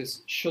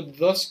practice should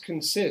thus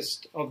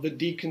consist of the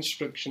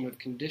deconstruction of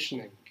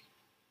conditioning.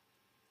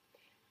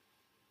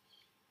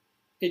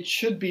 It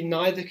should be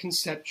neither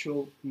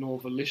conceptual nor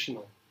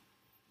volitional.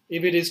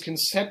 If it is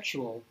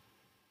conceptual,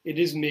 it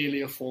is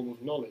merely a form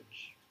of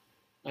knowledge,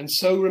 and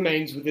so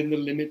remains within the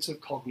limits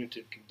of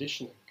cognitive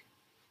conditioning.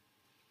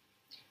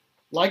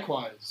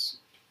 Likewise,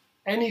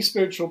 any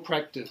spiritual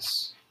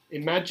practice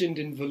imagined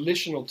in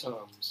volitional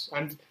terms,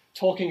 I'm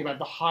talking about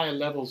the higher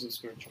levels of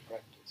spiritual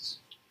practice,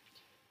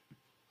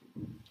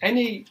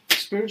 any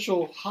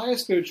higher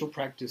spiritual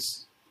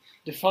practice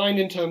defined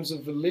in terms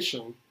of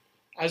volition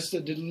as the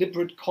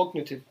deliberate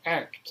cognitive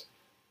act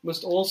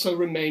must also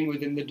remain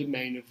within the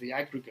domain of the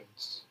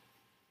aggregates.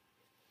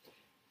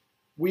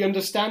 We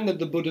understand that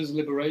the Buddha's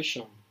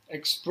liberation,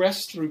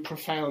 expressed through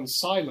profound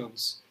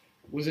silence,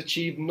 was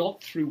achieved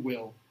not through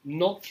will,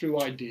 not through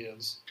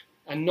ideas,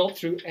 and not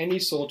through any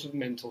sort of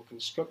mental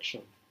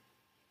construction.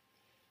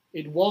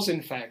 It was,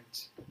 in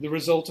fact, the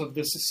result of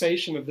the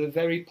cessation of the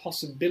very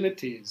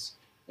possibilities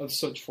of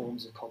such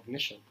forms of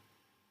cognition.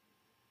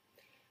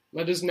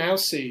 Let us now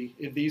see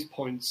if these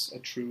points are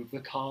true of the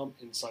calm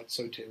insight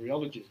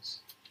soteriologies.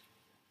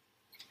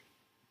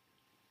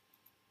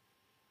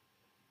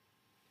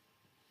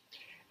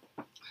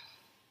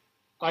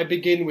 I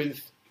begin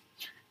with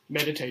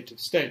meditative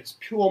states,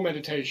 pure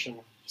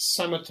meditation,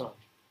 samatha.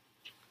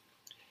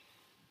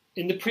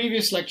 In the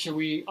previous lecture,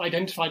 we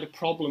identified a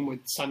problem with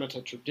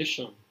samatha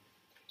tradition.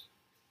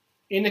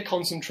 Inner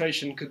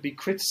concentration could be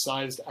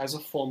criticized as a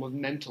form of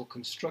mental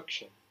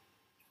construction.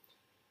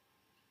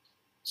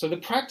 So the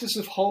practice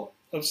of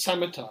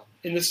samatha,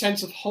 in the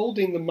sense of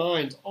holding the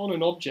mind on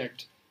an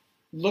object,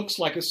 looks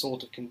like a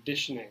sort of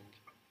conditioning,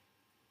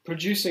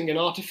 producing an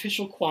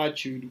artificial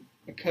quietude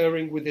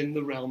occurring within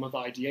the realm of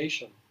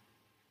ideation.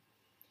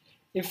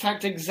 In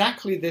fact,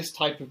 exactly this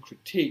type of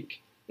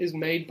critique is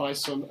made by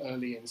some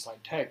early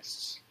insight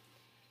texts.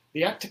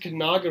 The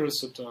Atthakkanagara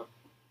Sutta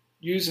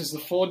uses the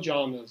 4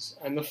 jhanas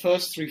and the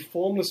first 3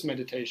 formless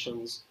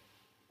meditations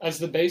as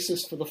the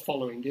basis for the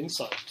following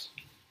insight.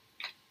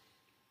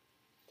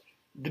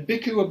 The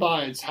bhikkhu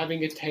abides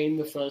having attained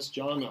the first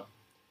jhana.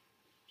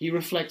 He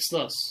reflects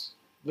thus: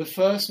 the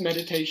first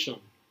meditation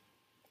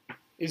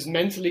is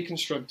mentally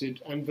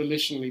constructed and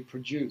volitionally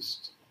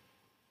produced.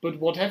 But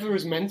whatever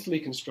is mentally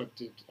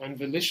constructed and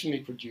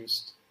volitionally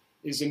produced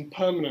is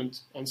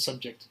impermanent and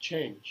subject to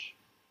change.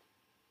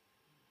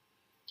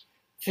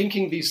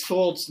 Thinking these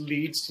thoughts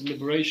leads to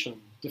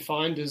liberation,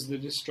 defined as the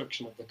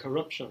destruction of the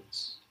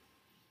corruptions.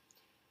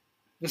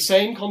 The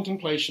same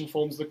contemplation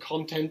forms the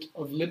content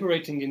of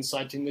liberating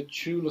insight in the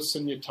Chula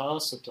Sunyata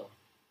Sutta.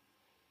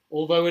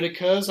 Although it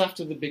occurs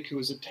after the bhikkhu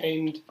has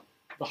attained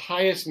the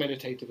highest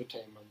meditative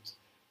attainment,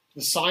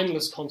 the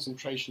signless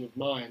concentration of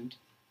mind,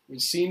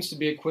 which seems to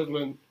be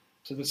equivalent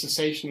to the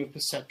cessation of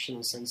perception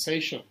and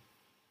sensation.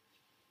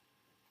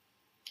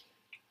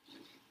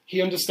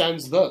 He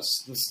understands thus,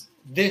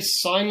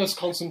 this signless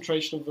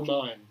concentration of the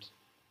mind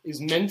is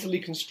mentally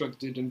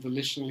constructed and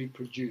volitionally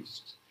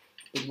produced.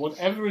 But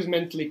whatever is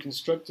mentally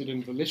constructed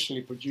and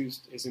volitionally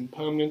produced is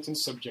impermanent and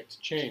subject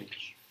to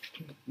change.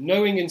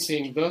 Knowing and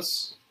seeing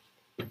thus,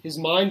 his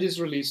mind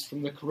is released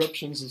from the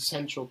corruptions of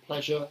sensual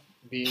pleasure,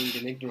 being,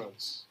 and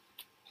ignorance.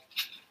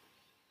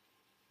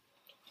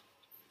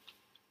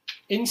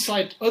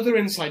 Other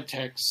insight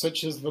texts,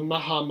 such as the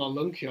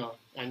Māluṅkyaputta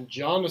and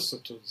Jhana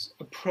Suttas,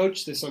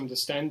 approach this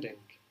understanding,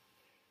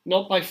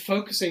 not by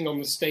focusing on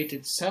the state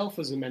itself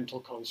as a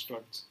mental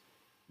construct,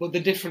 but the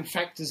different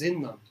factors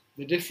in them,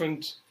 the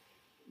different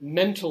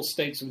mental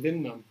states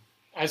within them,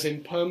 as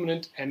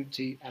impermanent,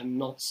 empty, and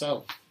not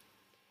self.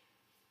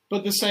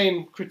 But the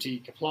same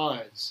critique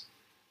applies.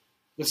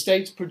 The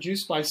states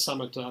produced by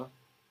samatha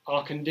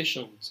are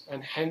conditioned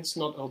and hence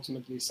not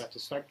ultimately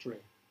satisfactory.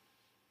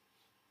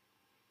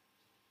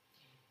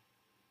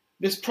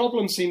 This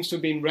problem seems to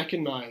have been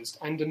recognized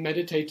and a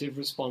meditative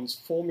response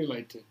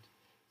formulated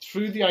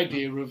through the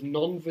idea of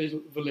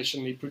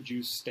non-volitionally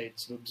produced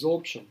states of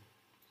absorption.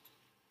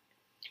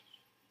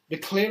 The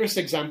clearest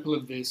example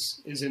of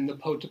this is in the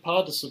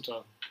Potthapada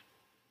Sutta,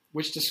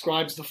 which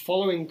describes the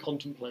following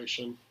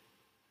contemplation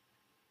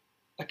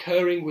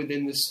occurring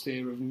within the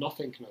sphere of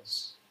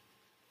nothingness.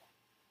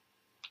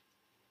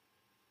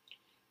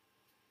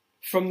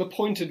 From the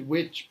point at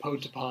which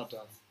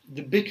Potthapada,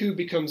 the bhikkhu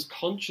becomes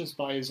conscious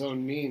by his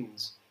own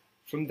means,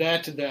 from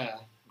there to there,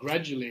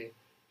 gradually,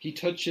 he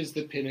touches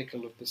the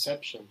pinnacle of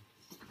perception.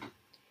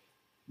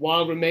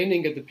 While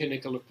remaining at the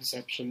pinnacle of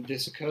perception,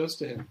 this occurs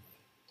to him.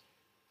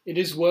 It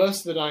is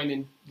worse that I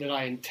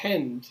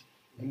intend,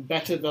 and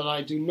better that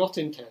I do not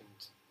intend.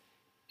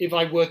 If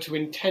I were to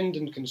intend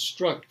and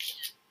construct,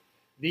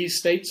 these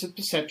states of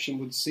perception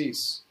would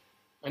cease,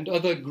 and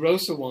other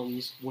grosser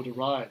ones would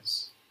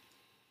arise.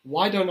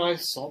 Why don't I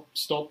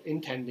stop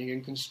intending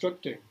and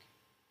constructing?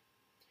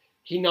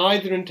 He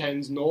neither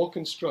intends nor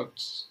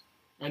constructs,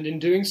 and in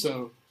doing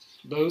so,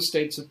 those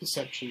states of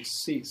perception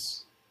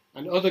cease,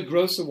 and other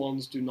grosser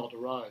ones do not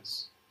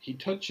arise. He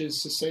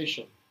touches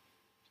cessation.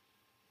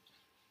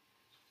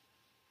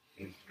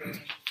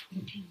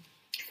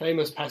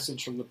 Famous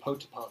passage from the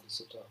Potthapada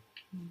Sutta.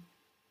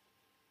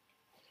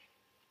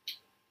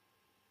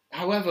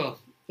 However,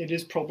 it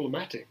is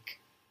problematic.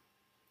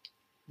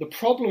 The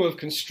problem of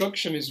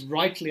construction is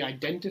rightly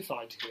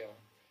identified here,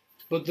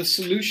 but the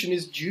solution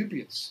is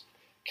dubious.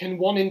 Can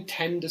one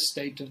intend a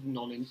state of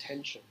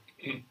non-intention?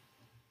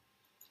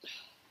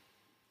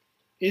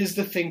 Is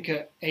the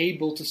thinker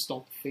able to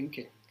stop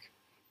thinking?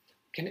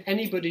 Can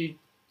anybody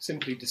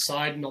simply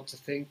decide not to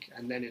think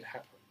and then it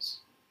happens?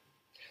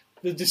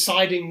 The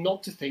deciding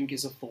not to think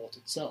is a thought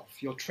itself.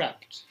 You're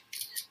trapped.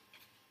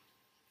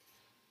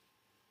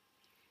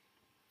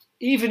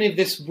 Even if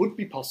this would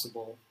be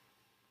possible,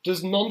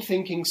 does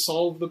non-thinking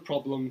solve the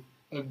problem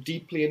of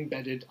deeply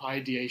embedded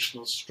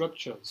ideational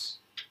structures,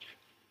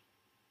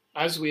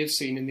 as we have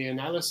seen in the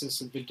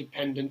analysis of the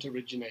dependent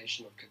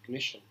origination of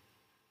cognition?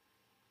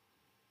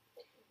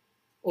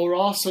 Or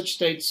are such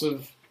states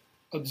of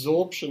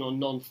absorption or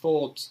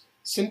non-thought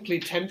simply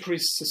temporary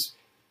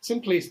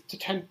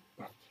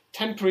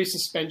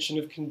suspension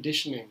of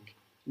conditioning,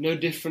 no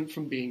different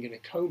from being in a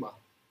coma?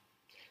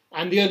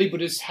 And the early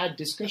Buddhists had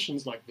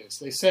discussions like this.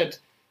 They said,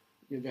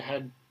 they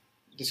had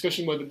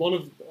discussion where one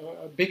of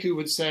a bhikkhu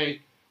would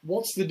say,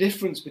 what's the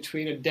difference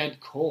between a dead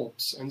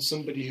corpse and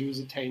somebody who has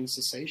attained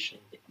cessation?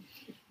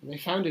 And they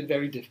found it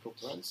very difficult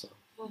to answer.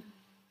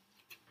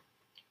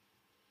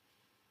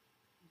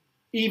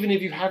 Even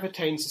if you have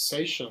attained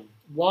cessation,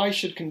 why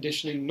should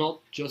conditioning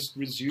not just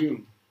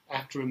resume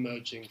after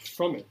emerging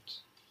from it?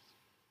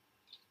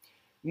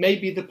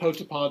 Maybe the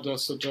Potthapada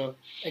Sutta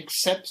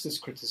accepts this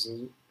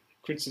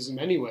criticism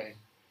anyway,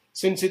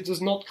 since it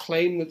does not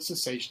claim that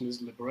cessation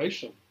is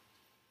liberation.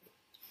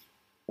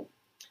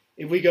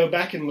 If we go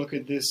back and look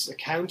at this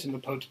account in the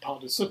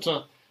Potthapada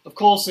Sutta, of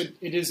course it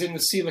is in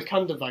the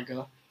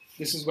Sīlakkhandavagga.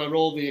 This is where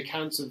all the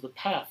accounts of the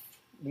path,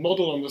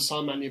 model on the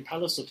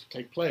Sāmaññapala Sutta,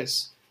 take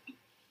place.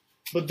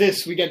 But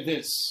we get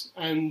this,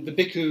 and the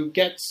bhikkhu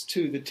gets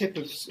to the tip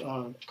of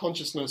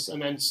consciousness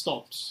and then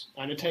stops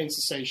and attains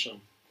cessation.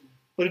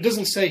 But it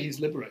doesn't say he's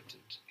liberated.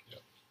 Yeah.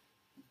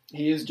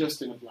 He is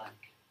just in a blank.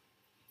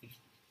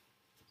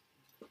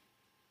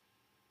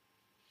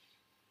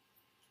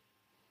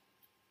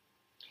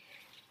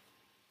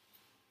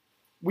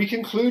 We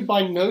conclude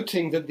by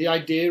noting that the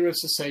idea of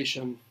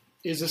cessation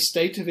is a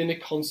state of inner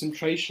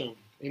concentration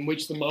in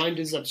which the mind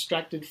is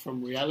abstracted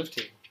from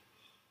reality.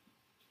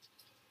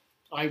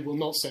 I will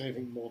not say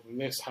anything more than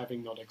this,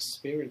 having not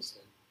experienced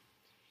it.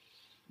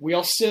 We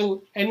are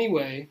still,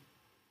 anyway,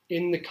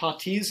 in the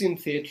Cartesian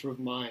theatre of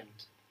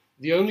mind,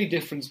 the only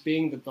difference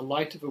being that the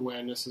light of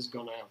awareness has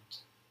gone out.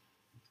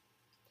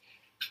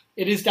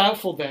 It is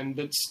doubtful, then,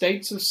 that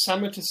states of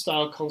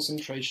samatha-style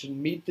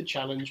concentration meet the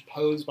challenge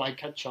posed by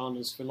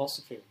Kachana's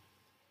philosophy.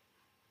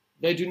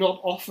 They do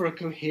not offer a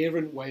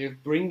coherent way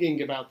of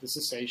bringing about the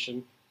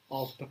cessation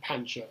of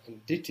papañca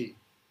and diṭṭhi.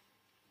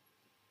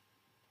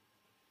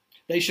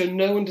 They show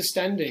no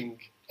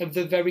understanding of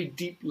the very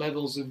deep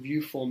levels of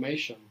view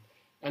formation,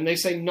 and they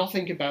say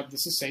nothing about the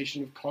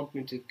cessation of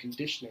cognitive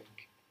conditioning.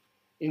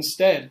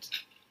 Instead,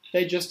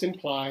 they just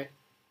imply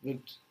that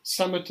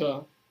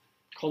samatha,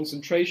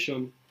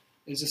 concentration,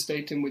 is a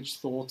state in which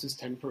thought is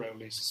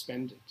temporarily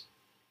suspended.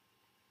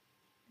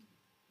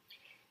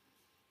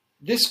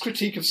 This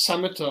critique of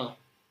samatha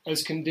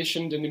as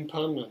conditioned and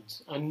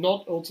impermanent, and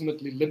not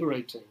ultimately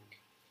liberating,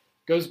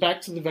 goes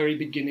back to the very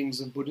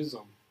beginnings of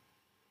Buddhism.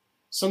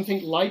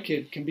 Something like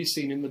it can be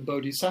seen in the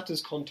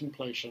Bodhisattva's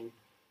contemplation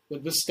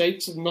that the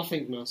states of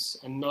nothingness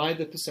and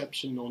neither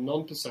perception nor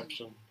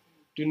non-perception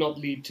do not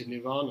lead to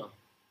nirvana.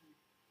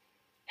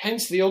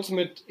 Hence, the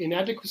ultimate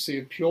inadequacy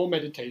of pure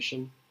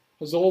meditation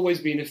has always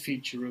been a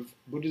feature of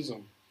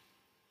Buddhism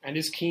and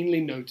is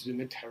keenly noted in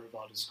the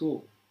Theravada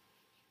school.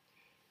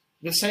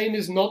 The same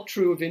is not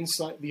true of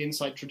the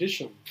insight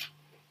tradition,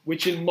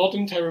 which in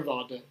modern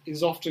Theravada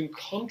is often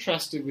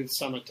contrasted with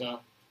samatha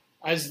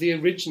as the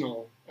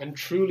original and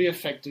truly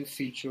effective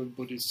feature of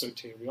Buddhist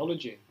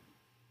soteriology.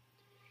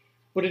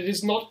 But it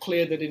is not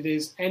clear that it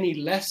is any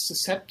less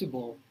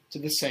susceptible to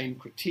the same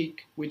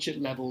critique which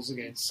it levels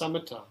against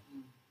samatha,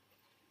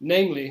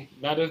 namely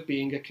that of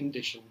being a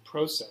conditioned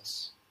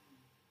process.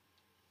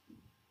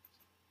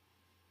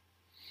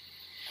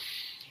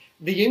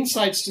 The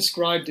insights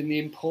described in the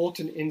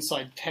important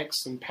insight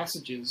texts and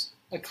passages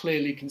are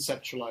clearly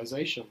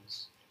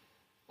conceptualizations.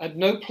 At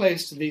no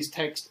place do these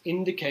texts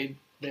indicate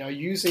they are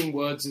using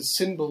words as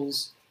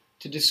symbols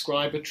to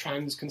describe a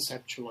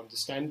trans-conceptual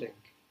understanding.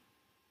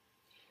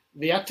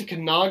 The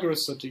Atthakkanagara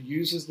Sutta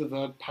uses the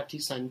verb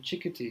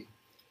patisañcikati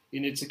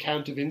in its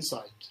account of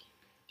insight.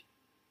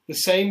 The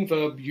same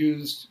verb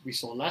used, we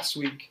saw last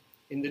week,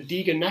 in the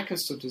Dighanakka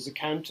Sutta's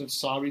account of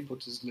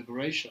Sariputta's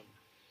liberation,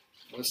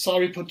 where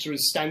Sariputta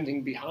is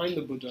standing behind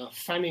the Buddha,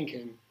 fanning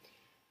him,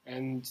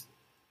 and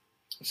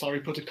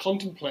Sariputta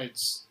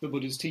contemplates the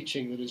Buddha's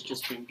teaching that has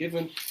just been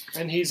given,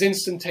 and he's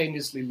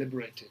instantaneously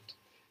liberated.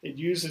 It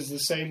uses the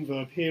same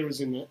verb here as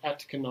in the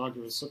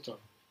Atthakkanagara Sutta.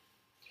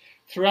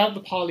 Throughout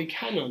the Pali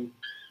Canon,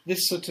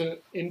 this sutta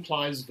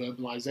implies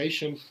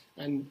verbalization,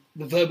 and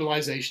the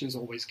verbalization is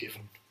always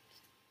given.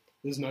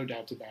 There's no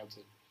doubt about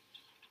it.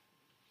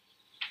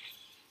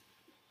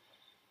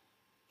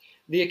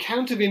 The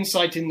account of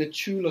insight in the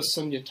Chula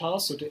Sunyata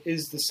Sutta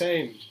is the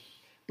same,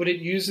 but it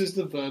uses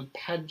the verb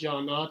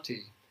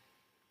pajjanati,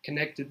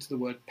 connected to the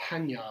word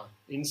panya,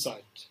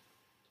 insight.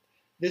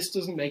 This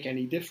doesn't make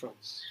any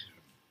difference.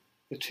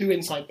 The two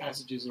insight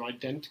passages are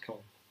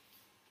identical.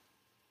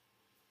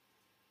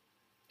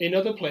 In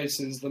other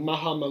places, the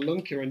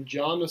Māluṅkyaputta and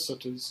Jhana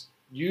Suttas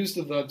use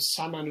the verb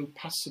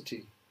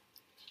samanupassati,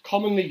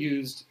 commonly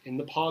used in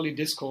the Pali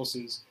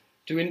discourses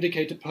to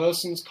indicate a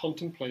person's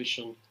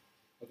contemplation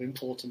of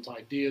important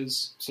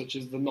ideas, such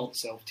as the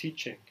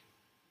not-self-teaching.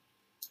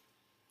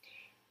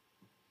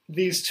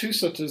 These two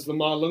suttas, the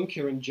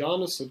Māluṅkyaputta and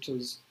Jhana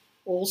Suttas,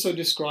 also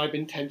describe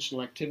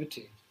intentional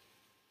activity,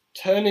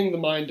 turning the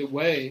mind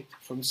away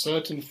from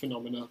certain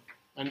phenomena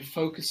and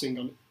focusing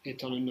on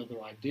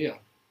another idea.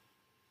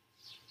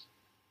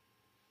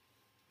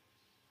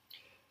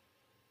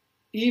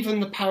 Even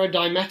the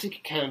paradigmatic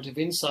account of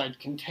insight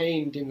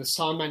contained in the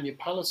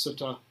Samanyapala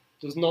Sutta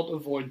does not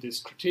avoid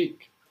this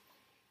critique.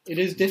 It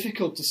is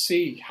difficult to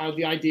see how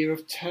the idea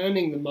of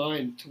turning the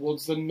mind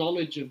towards the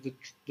knowledge of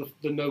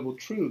the noble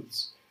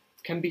truths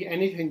can be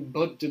anything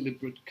but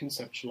deliberate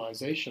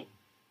conceptualization.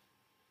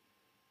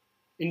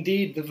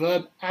 Indeed, the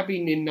verb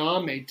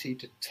abhininameti,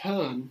 to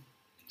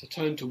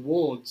turn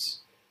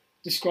towards,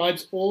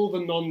 describes all the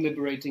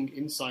non-liberating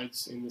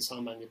insights in the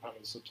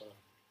Samanyapala Sutta.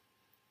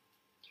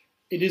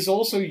 It is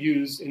also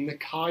used in the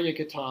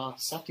Kayagata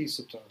Sati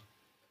Sutta,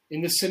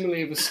 in the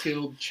simile of a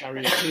skilled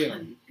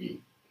charioteer.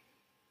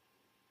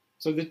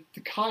 So the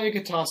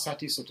Kayagata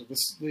Sati Sutta,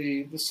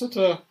 the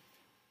sutta,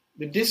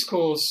 the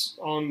discourse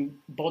on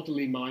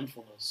bodily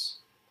mindfulness,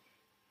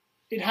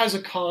 it has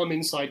a calm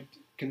insight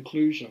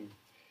conclusion,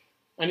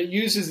 and it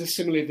uses the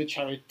simile of the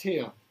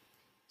charioteer.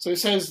 So it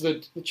says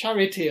that the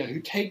charioteer who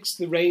takes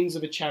the reins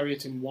of a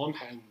chariot in one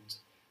hand,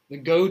 the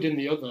goad in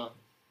the other,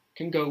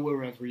 can go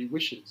wherever he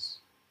wishes.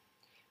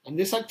 And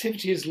this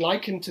activity is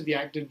likened to the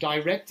act of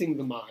directing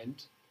the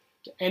mind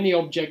to any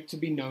object to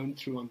be known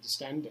through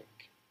understanding,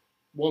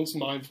 once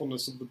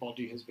mindfulness of the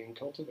body has been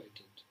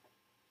cultivated.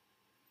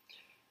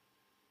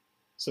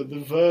 So the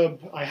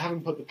verb, I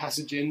haven't put the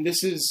passage in,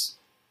 this is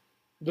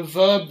the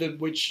verb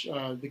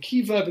the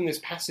key verb in this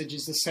passage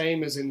is the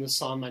same as in the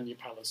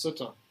Samanyapala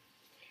Sutta.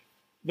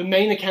 The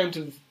main account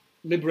of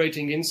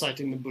liberating insight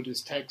in the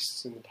Buddhist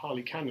texts in the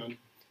Pali Canon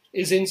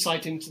is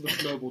insight into the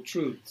noble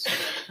truths.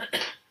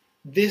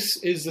 This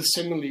is the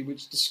simile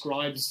which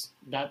describes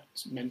that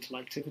mental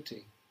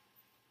activity.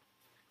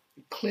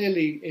 It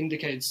clearly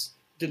indicates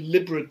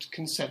deliberate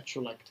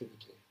conceptual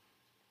activity.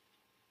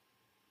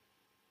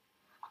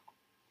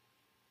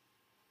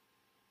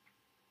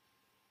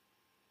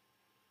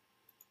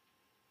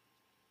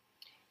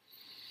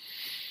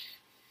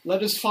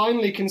 Let us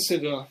finally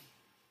consider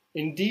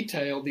in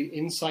detail the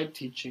insight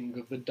teaching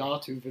of the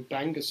Dhatu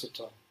Vibhanga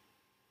Sutta.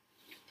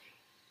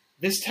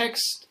 This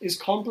text is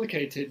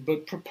complicated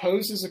but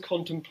proposes a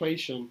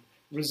contemplation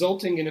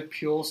resulting in a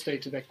pure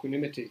state of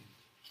equanimity.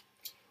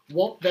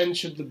 What then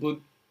should the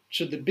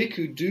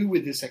bhikkhu do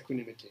with this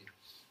equanimity?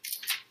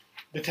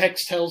 The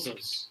text tells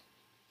us.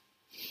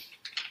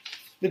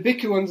 The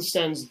bhikkhu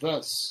understands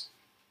thus: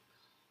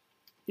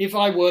 if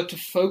I were to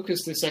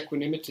focus this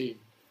equanimity,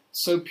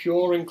 so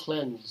pure and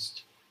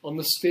cleansed, on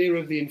the sphere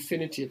of the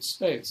infinity of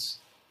space,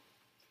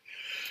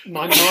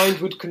 my mind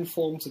would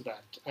conform to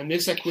that, and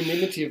this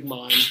equanimity of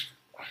mine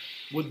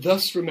would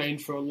thus remain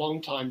for a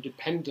long time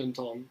dependent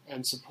on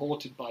and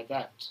supported by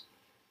that.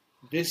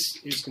 This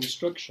is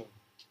construction.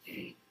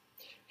 He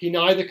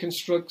neither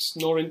constructs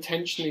nor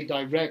intentionally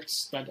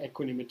directs that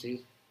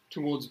equanimity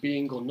towards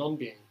being or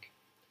non-being.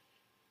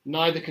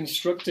 neither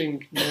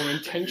constructing nor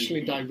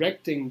intentionally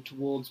directing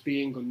towards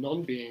being or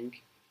non-being,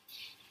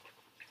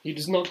 he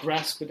does not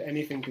grasp at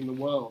anything in the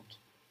world.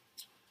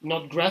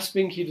 Not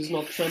grasping, he does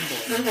not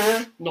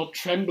tremble. Not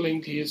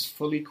trembling, he is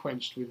fully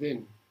quenched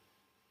within.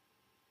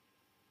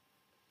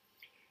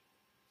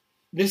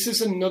 This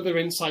is another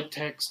insight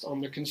text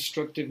on the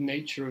constructive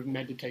nature of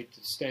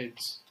meditative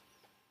states,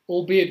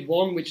 albeit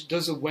one which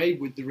does away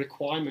with the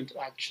requirement of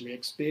actually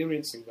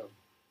experiencing them.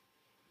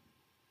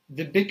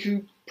 The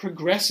bhikkhu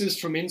progresses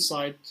from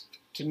insight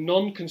to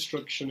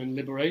non-construction and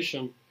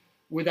liberation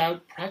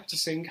without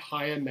practicing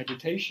higher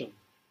meditation.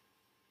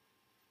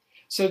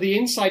 So the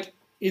insight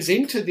is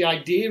into the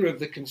idea of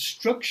the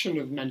construction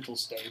of mental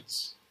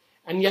states,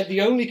 and yet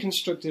the only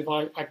constructive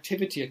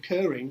activity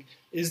occurring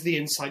is the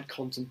insight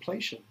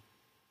contemplation.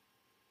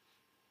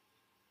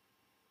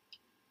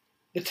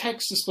 The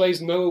text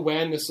displays no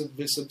awareness of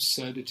this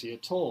absurdity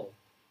at all.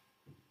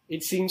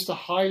 It seems to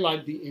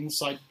highlight the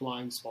insight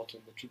blind spot in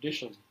the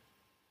tradition.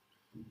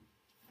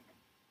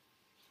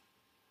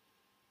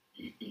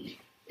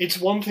 It's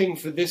one thing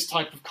for this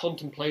type of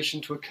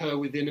contemplation to occur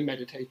within a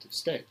meditative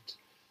state.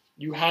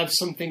 You have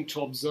something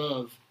to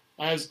observe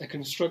as a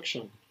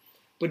construction.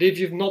 But if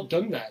you've not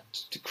done that,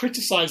 to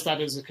criticize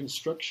that as a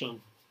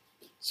construction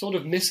sort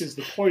of misses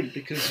the point,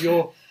 because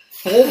your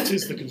fault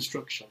is the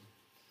construction.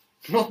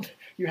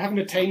 You haven't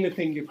attained the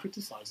thing you're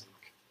criticizing.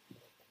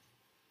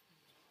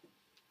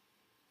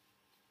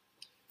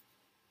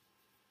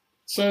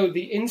 So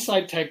the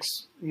insight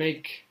texts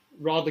make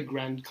rather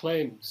grand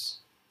claims.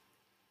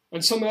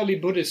 And some early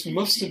Buddhists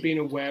must have been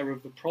aware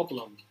of the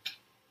problem.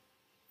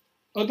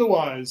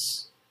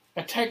 Otherwise,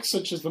 a text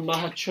such as the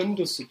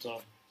Māluṅkyaputta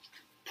Sutta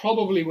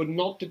probably would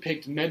not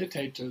depict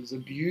meditators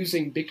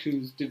abusing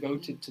bhikkhus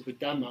devoted to the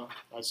Dhamma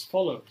as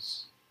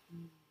follows.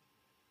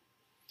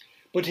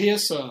 But here,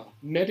 sir,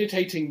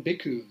 meditating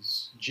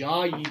bhikkhus,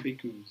 jāyi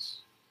bhikkhus,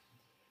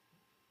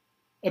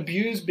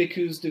 abuse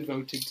bhikkhus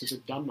devoted to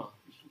the Dhamma.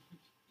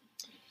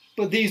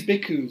 But these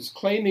bhikkhus,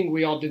 claiming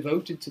we are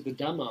devoted to the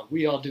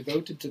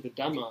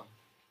Dhamma,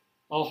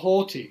 are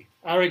haughty,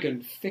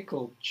 arrogant,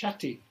 fickle,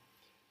 chatty,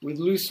 with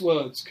loose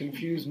words,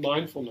 confused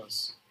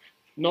mindfulness,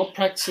 not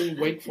practicing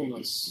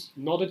wakefulness,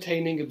 not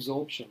attaining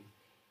absorption,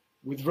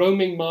 with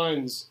roaming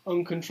minds,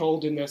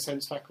 uncontrolled in their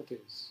sense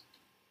faculties.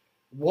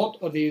 What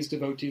are these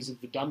devotees of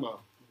the Dhamma?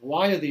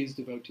 Why are these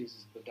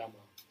devotees of the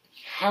Dhamma?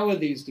 How are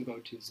these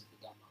devotees of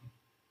the Dhamma?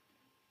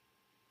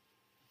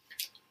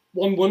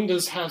 One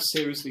wonders how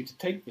seriously to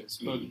take this,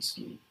 but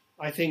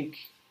I think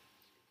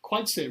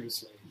quite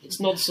seriously.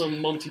 It's not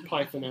some Monty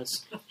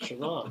Python-esque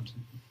charade.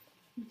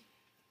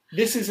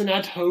 This is an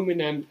ad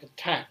hominem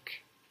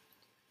attack,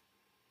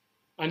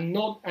 and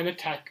not an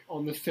attack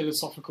on the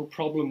philosophical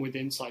problem with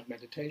insight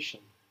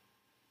meditation.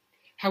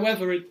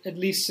 However, it at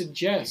least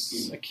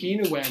suggests a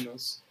keen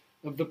awareness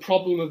of the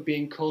problem of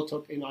being caught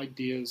up in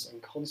ideas and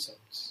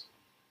concepts.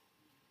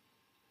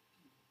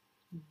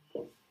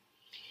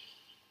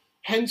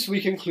 Hence, we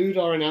conclude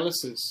our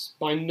analysis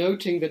by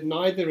noting that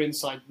neither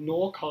insight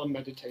nor calm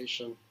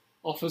meditation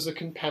offers a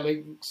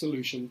compelling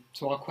solution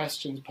to our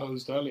questions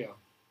posed earlier.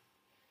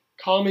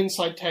 Calm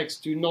insight texts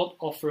do not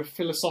offer a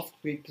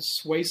philosophically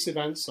persuasive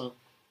answer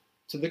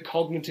to the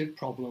cognitive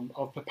problem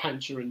of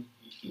papañca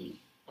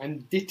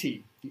and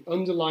diṭṭhi, the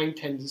underlying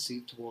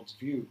tendency towards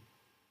view.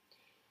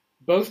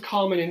 Both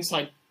calm and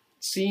insight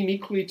seem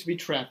equally to be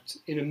trapped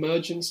in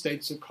emergent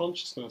states of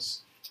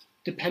consciousness,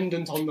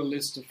 dependent on the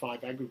list of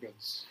 5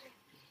 aggregates.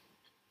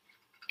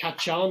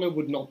 Kaccana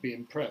would not be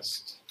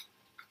impressed.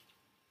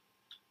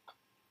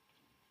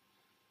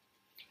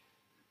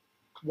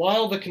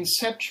 While the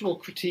conceptual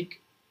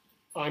critique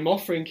I'm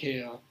offering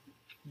here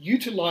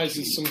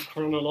utilizes some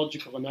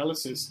chronological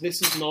analysis,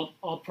 this is not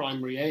our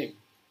primary aim.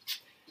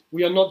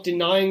 We are not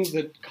denying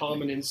that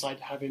calm and insight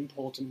have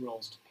important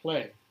roles to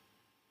play.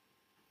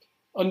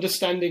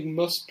 Understanding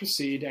must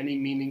precede any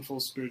meaningful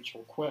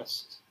spiritual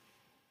quest,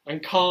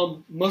 and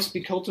calm must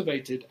be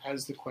cultivated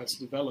as the quest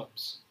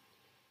develops.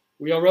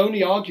 We are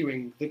only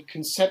arguing that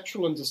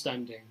conceptual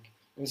understanding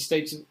and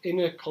states of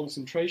inner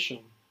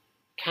concentration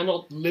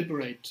cannot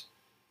liberate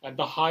at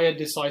the higher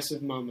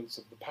decisive moments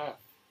of the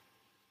path.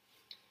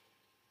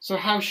 So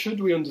how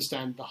should we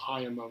understand the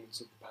higher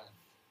moments of the path?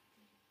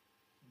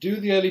 Do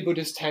the early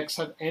Buddhist texts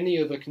have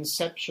any other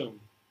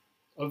conception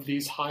of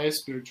these higher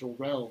spiritual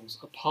realms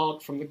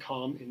apart from the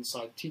calm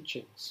insight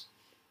teachings?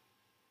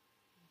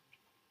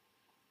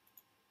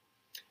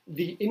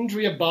 The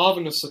Indriya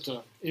Bhavana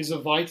Sutta is a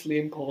vitally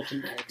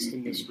important text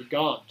in this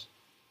regard.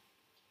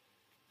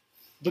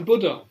 The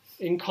Buddha,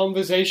 in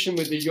conversation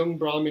with the young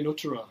Brahmin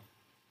Uttara,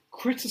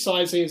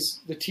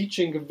 criticizes the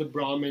teaching of the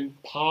Brahmin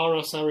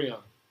Parasarya,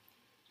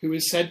 who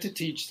is said to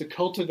teach the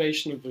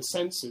cultivation of the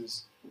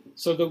senses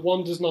so that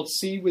one does not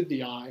see with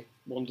the eye,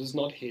 one does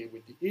not hear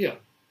with the ear.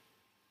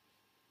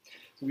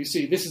 So we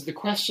see this is the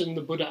question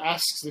the Buddha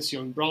asks this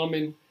young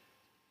Brahmin,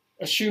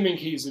 assuming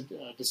he's a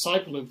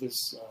disciple of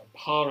this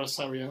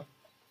Parasarya.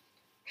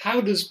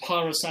 How does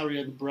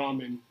Parasarya the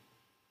Brahmin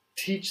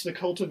teach the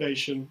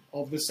cultivation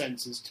of the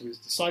senses to his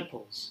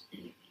disciples?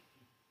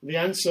 The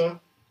answer,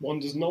 One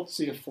does not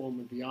see a form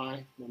with the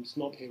eye, one does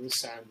not hear a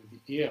sound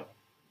with the ear.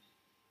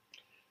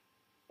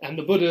 And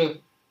the Buddha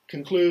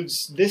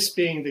concludes, this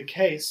being the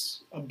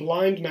case, a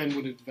blind man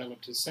would have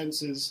developed his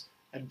senses,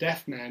 a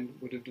deaf man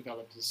would have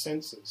developed his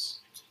senses.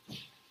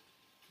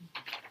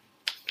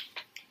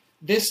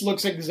 This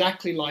looks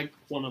exactly like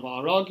one of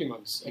our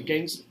arguments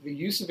against the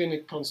use of inner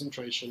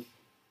concentration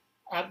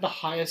at the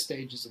higher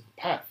stages of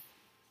the path.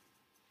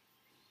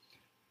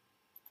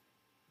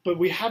 But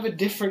we have a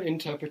different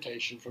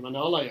interpretation from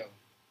Analayo.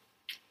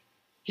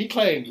 He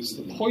claims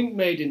the point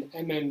made in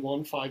MN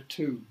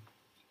 152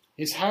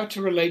 is how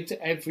to relate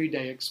to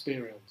everyday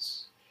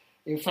experience.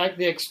 In fact,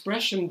 the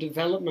expression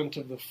development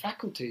of the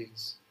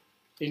faculties,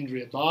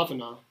 Indriya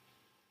Bhavana,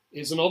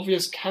 is an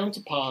obvious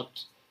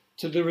counterpart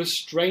to the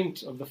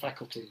restraint of the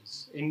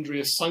faculties,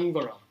 Indriya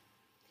Samvara.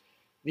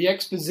 The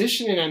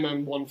exposition in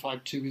MM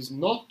 152 is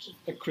not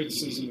a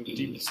criticism of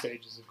deeper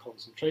stages of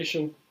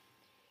concentration,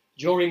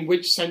 during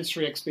which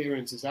sensory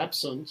experience is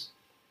absent,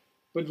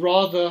 but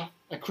rather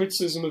a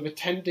criticism of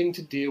attempting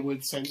to deal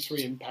with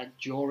sensory impact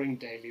during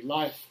daily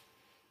life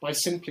by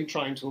simply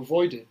trying to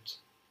avoid it,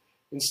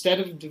 instead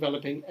of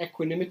developing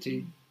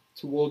equanimity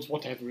towards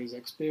whatever is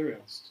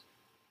experienced.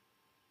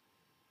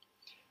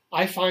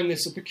 I find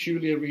this a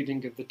peculiar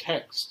reading of the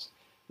text.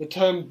 The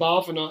term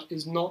bhavana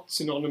is not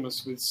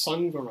synonymous with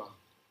samvara.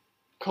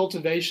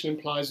 Cultivation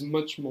implies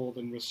much more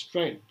than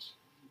restraint.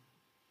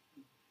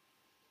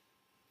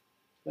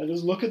 Let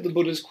us look at the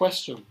Buddha's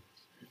question.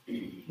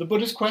 The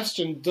Buddha's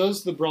question,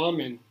 does the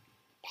Brahmin,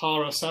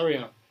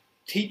 Parasarya,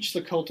 teach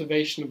the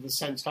cultivation of the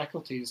sense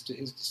faculties to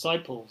his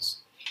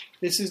disciples?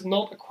 This is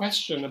not a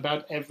question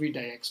about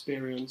everyday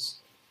experience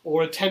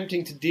or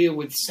attempting to deal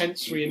with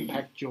sensory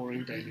impact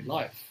during daily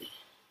life.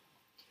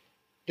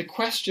 The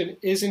question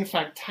is in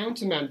fact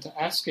tantamount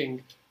to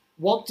asking,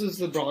 what does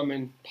the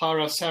Brahmin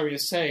Parasarya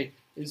say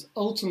is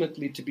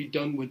ultimately to be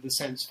done with the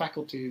sense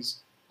faculties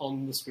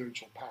on the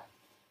spiritual path?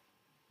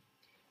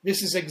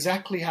 This is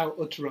exactly how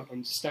Uttara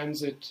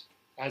understands it,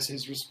 as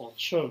his response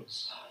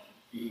shows.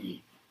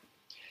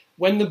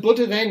 When the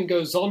Buddha then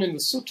goes on in the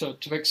sutta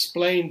to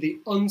explain the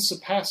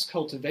unsurpassed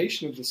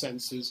cultivation of the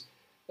senses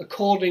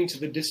according to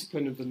the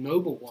discipline of the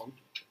Noble One,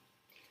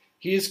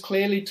 he is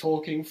clearly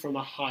talking from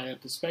a higher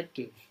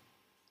perspective.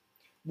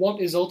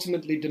 What is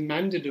ultimately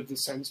demanded of the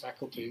sense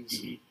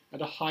faculties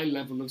at a high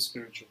level of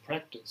spiritual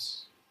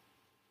practice?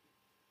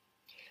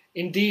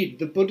 Indeed,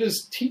 the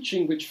Buddha's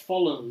teaching which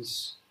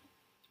follows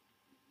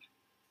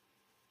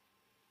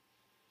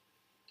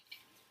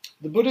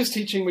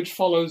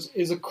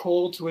is a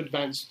call to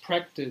advanced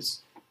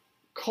practice,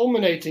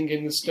 culminating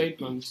in the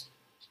statement,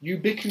 you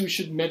bhikkhu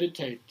should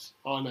meditate,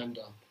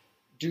 Ananda.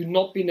 Do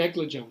not be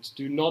negligent,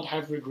 do not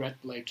have regret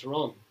later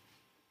on.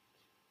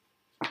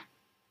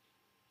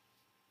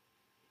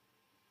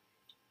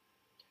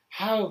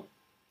 How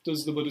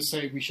does the Buddha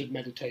say we should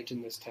meditate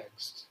in this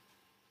text?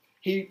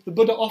 The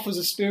Buddha offers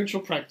a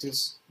spiritual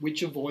practice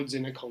which avoids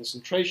inner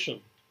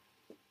concentration.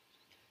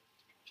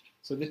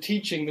 So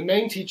the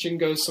main teaching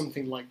goes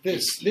something like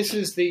this. This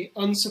is the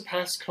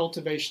unsurpassed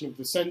cultivation of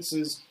the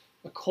senses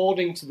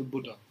according to the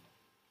Buddha.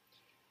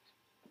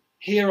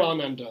 Here,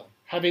 Ananda,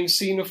 having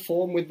seen a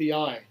form with the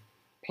eye,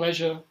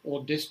 pleasure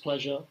or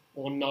displeasure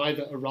or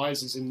neither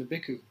arises in the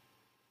bhikkhu.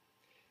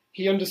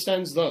 He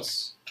understands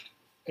thus,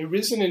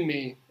 arisen in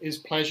me is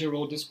pleasure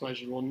or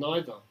displeasure or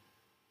neither,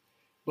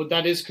 but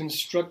that is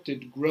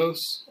constructed,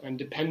 gross and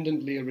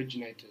dependently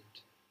originated.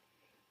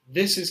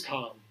 This is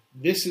calm,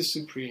 this is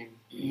supreme,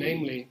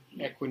 namely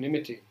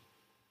equanimity.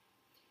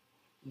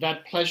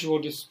 That pleasure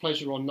or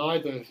displeasure or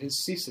neither of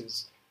his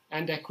ceases,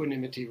 and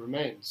equanimity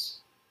remains.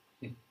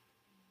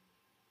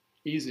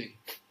 Easy.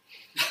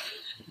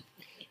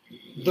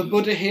 The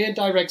Buddha here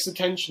directs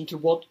attention to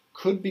what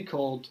could be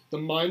called the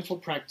mindful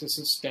practice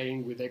of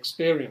staying with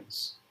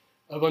experience,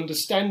 of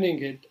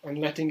understanding it and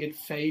letting it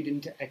fade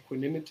into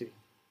equanimity.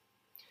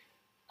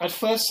 At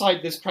first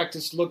sight, this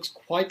practice looks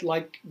quite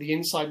like the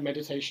insight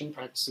meditation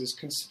practices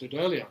considered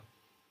earlier.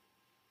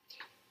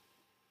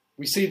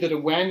 We see that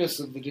awareness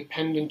of the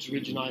dependent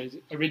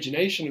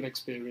origination of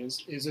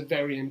experience is a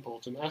very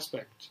important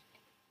aspect.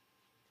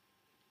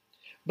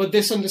 But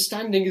this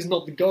understanding is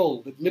not the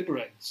goal that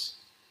liberates,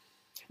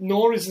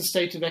 nor is the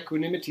state of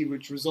equanimity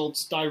which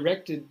results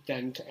directed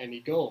then to any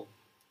goal.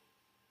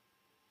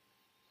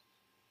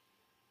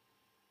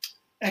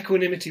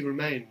 Equanimity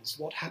remains.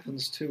 What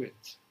happens to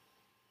it?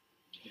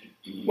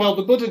 Well,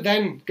 the Buddha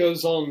then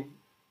goes on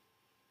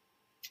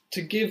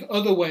to give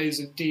other ways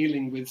of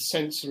dealing with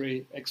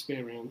sensory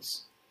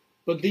experience,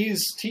 but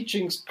these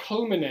teachings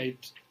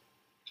culminate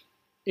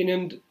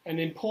in an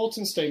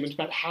important statement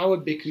about how a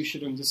bhikkhu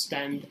should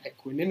understand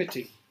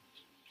equanimity.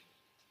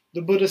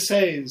 The Buddha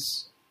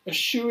says,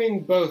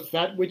 eschewing both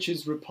that which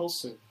is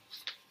repulsive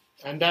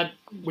and that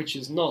which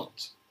is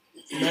not,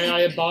 may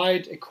I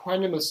abide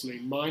equanimously,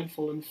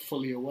 mindful and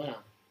fully aware.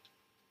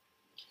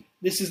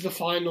 This is the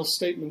final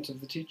statement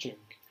of the teaching,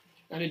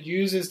 and it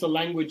uses the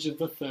language of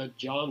the third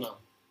jhana,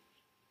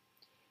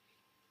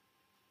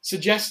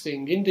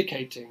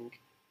 indicating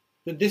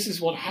that this is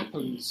what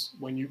happens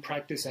when you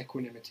practice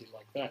equanimity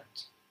like that.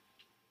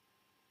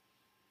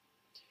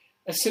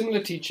 A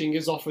similar teaching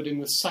is offered in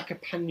the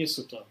Papañca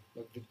Sutta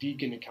of the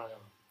Digha Nikaya,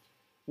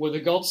 where the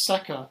god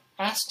Sakka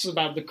asks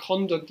about the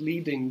conduct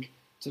leading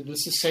to the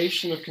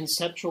cessation of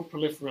conceptual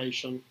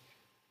proliferation,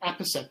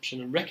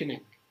 apperception, and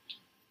reckoning.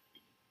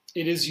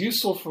 It is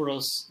useful for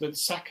us that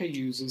Sakka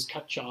uses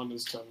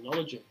Kachana's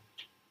terminology.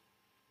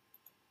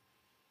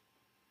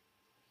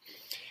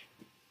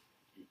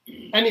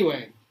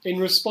 Anyway, in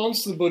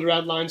response, the Buddha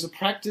outlines a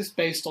practice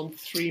based on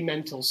 3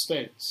 mental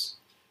states: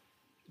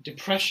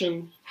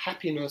 depression,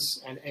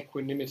 happiness, and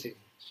equanimity.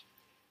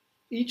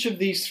 Each of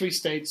these 3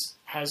 states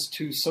has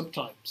 2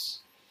 subtypes: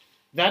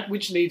 that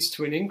which leads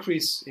to an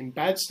increase in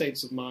bad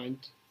states of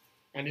mind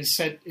and is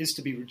said is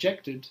to be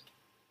rejected,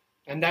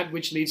 and that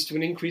which leads to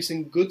an increase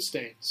in good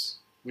states,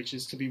 which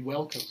is to be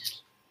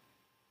welcomed.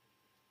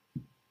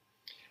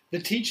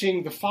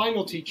 The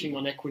final teaching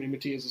on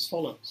equanimity is as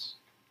follows.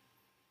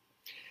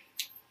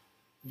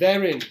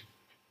 Therein,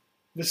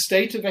 the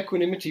state of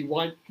equanimity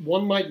one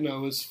might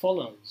know as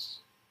follows.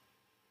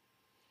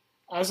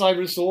 As I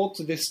resort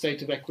to this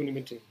state of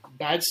equanimity,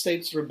 bad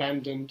states are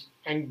abandoned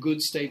and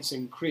good states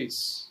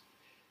increase.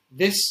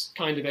 This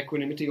kind of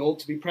equanimity ought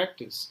to be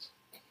practiced.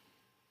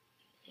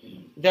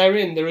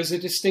 Therein, there is a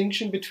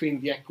distinction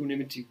between the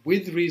equanimity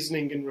with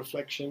reasoning and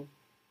reflection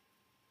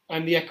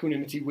and the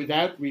equanimity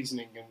without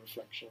reasoning and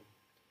reflection.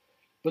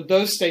 But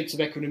those states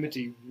of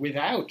equanimity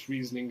without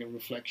reasoning and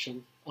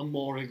reflection are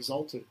more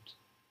exalted.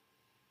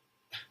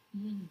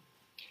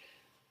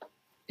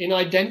 In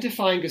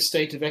identifying a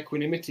state of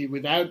equanimity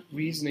without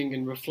reasoning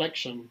and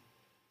reflection,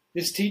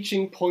 this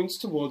teaching points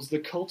towards the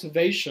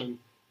cultivation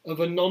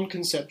of a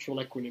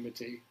non-conceptual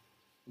equanimity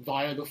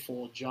via the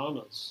 4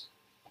 jhanas.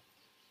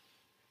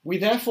 We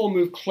therefore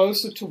move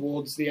closer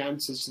towards the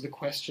answers to the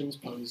questions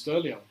posed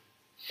earlier.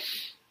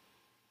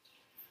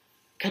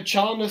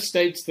 Kachana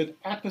states that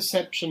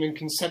apperception and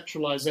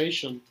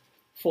conceptualization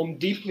form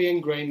deeply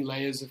ingrained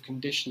layers of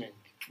conditioning,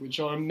 which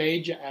are a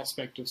major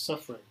aspect of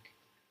suffering.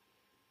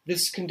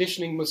 This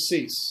conditioning must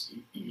cease.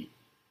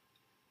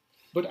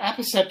 But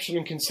apperception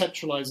and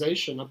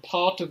conceptualization are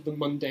part of the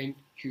mundane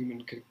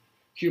human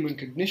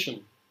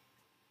cognition.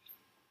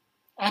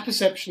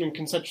 Apperception and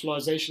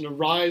conceptualization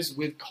arise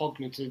with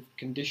cognitive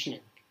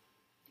conditioning.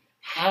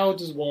 How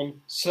does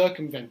one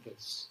circumvent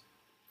this?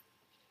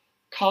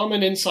 Calm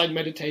and insight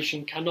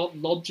meditation cannot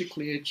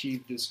logically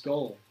achieve this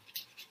goal.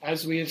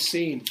 As we have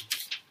seen,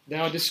 they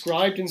are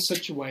described in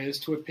such a way as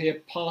to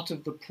appear part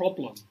of the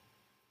problem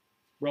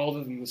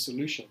rather than the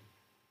solution.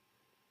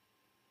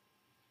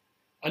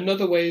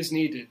 Another way is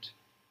needed,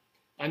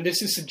 and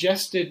this is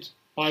suggested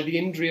by the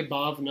Indriya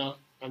Bhavana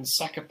and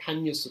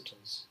Papañca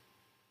Suttas.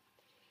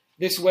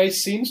 This way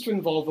seems to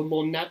involve a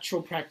more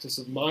natural practice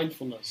of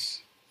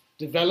mindfulness,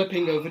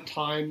 developing over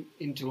time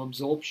into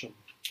absorption.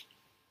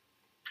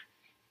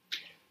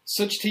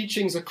 Such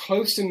teachings are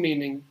close in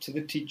meaning to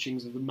the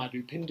teachings of the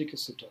Māluṅkyaputta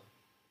Sutta.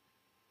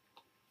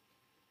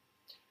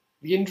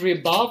 The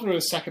Indriya Bhavana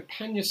and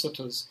Papañca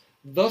Suttas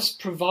thus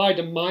provide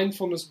a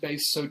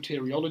mindfulness-based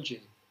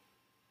soteriology,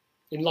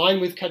 in line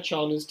with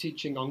Kachana's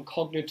teaching on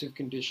cognitive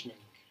conditioning,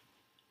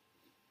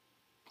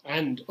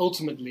 and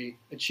ultimately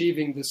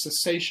achieving the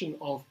cessation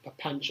of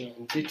papañca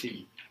and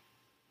diṭṭhi.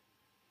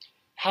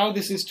 How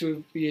this is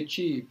to be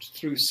achieved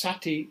through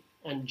sati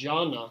and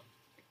jhana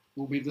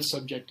will be the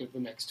subject of the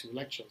next 2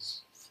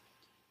 lectures.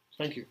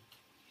 Thank you.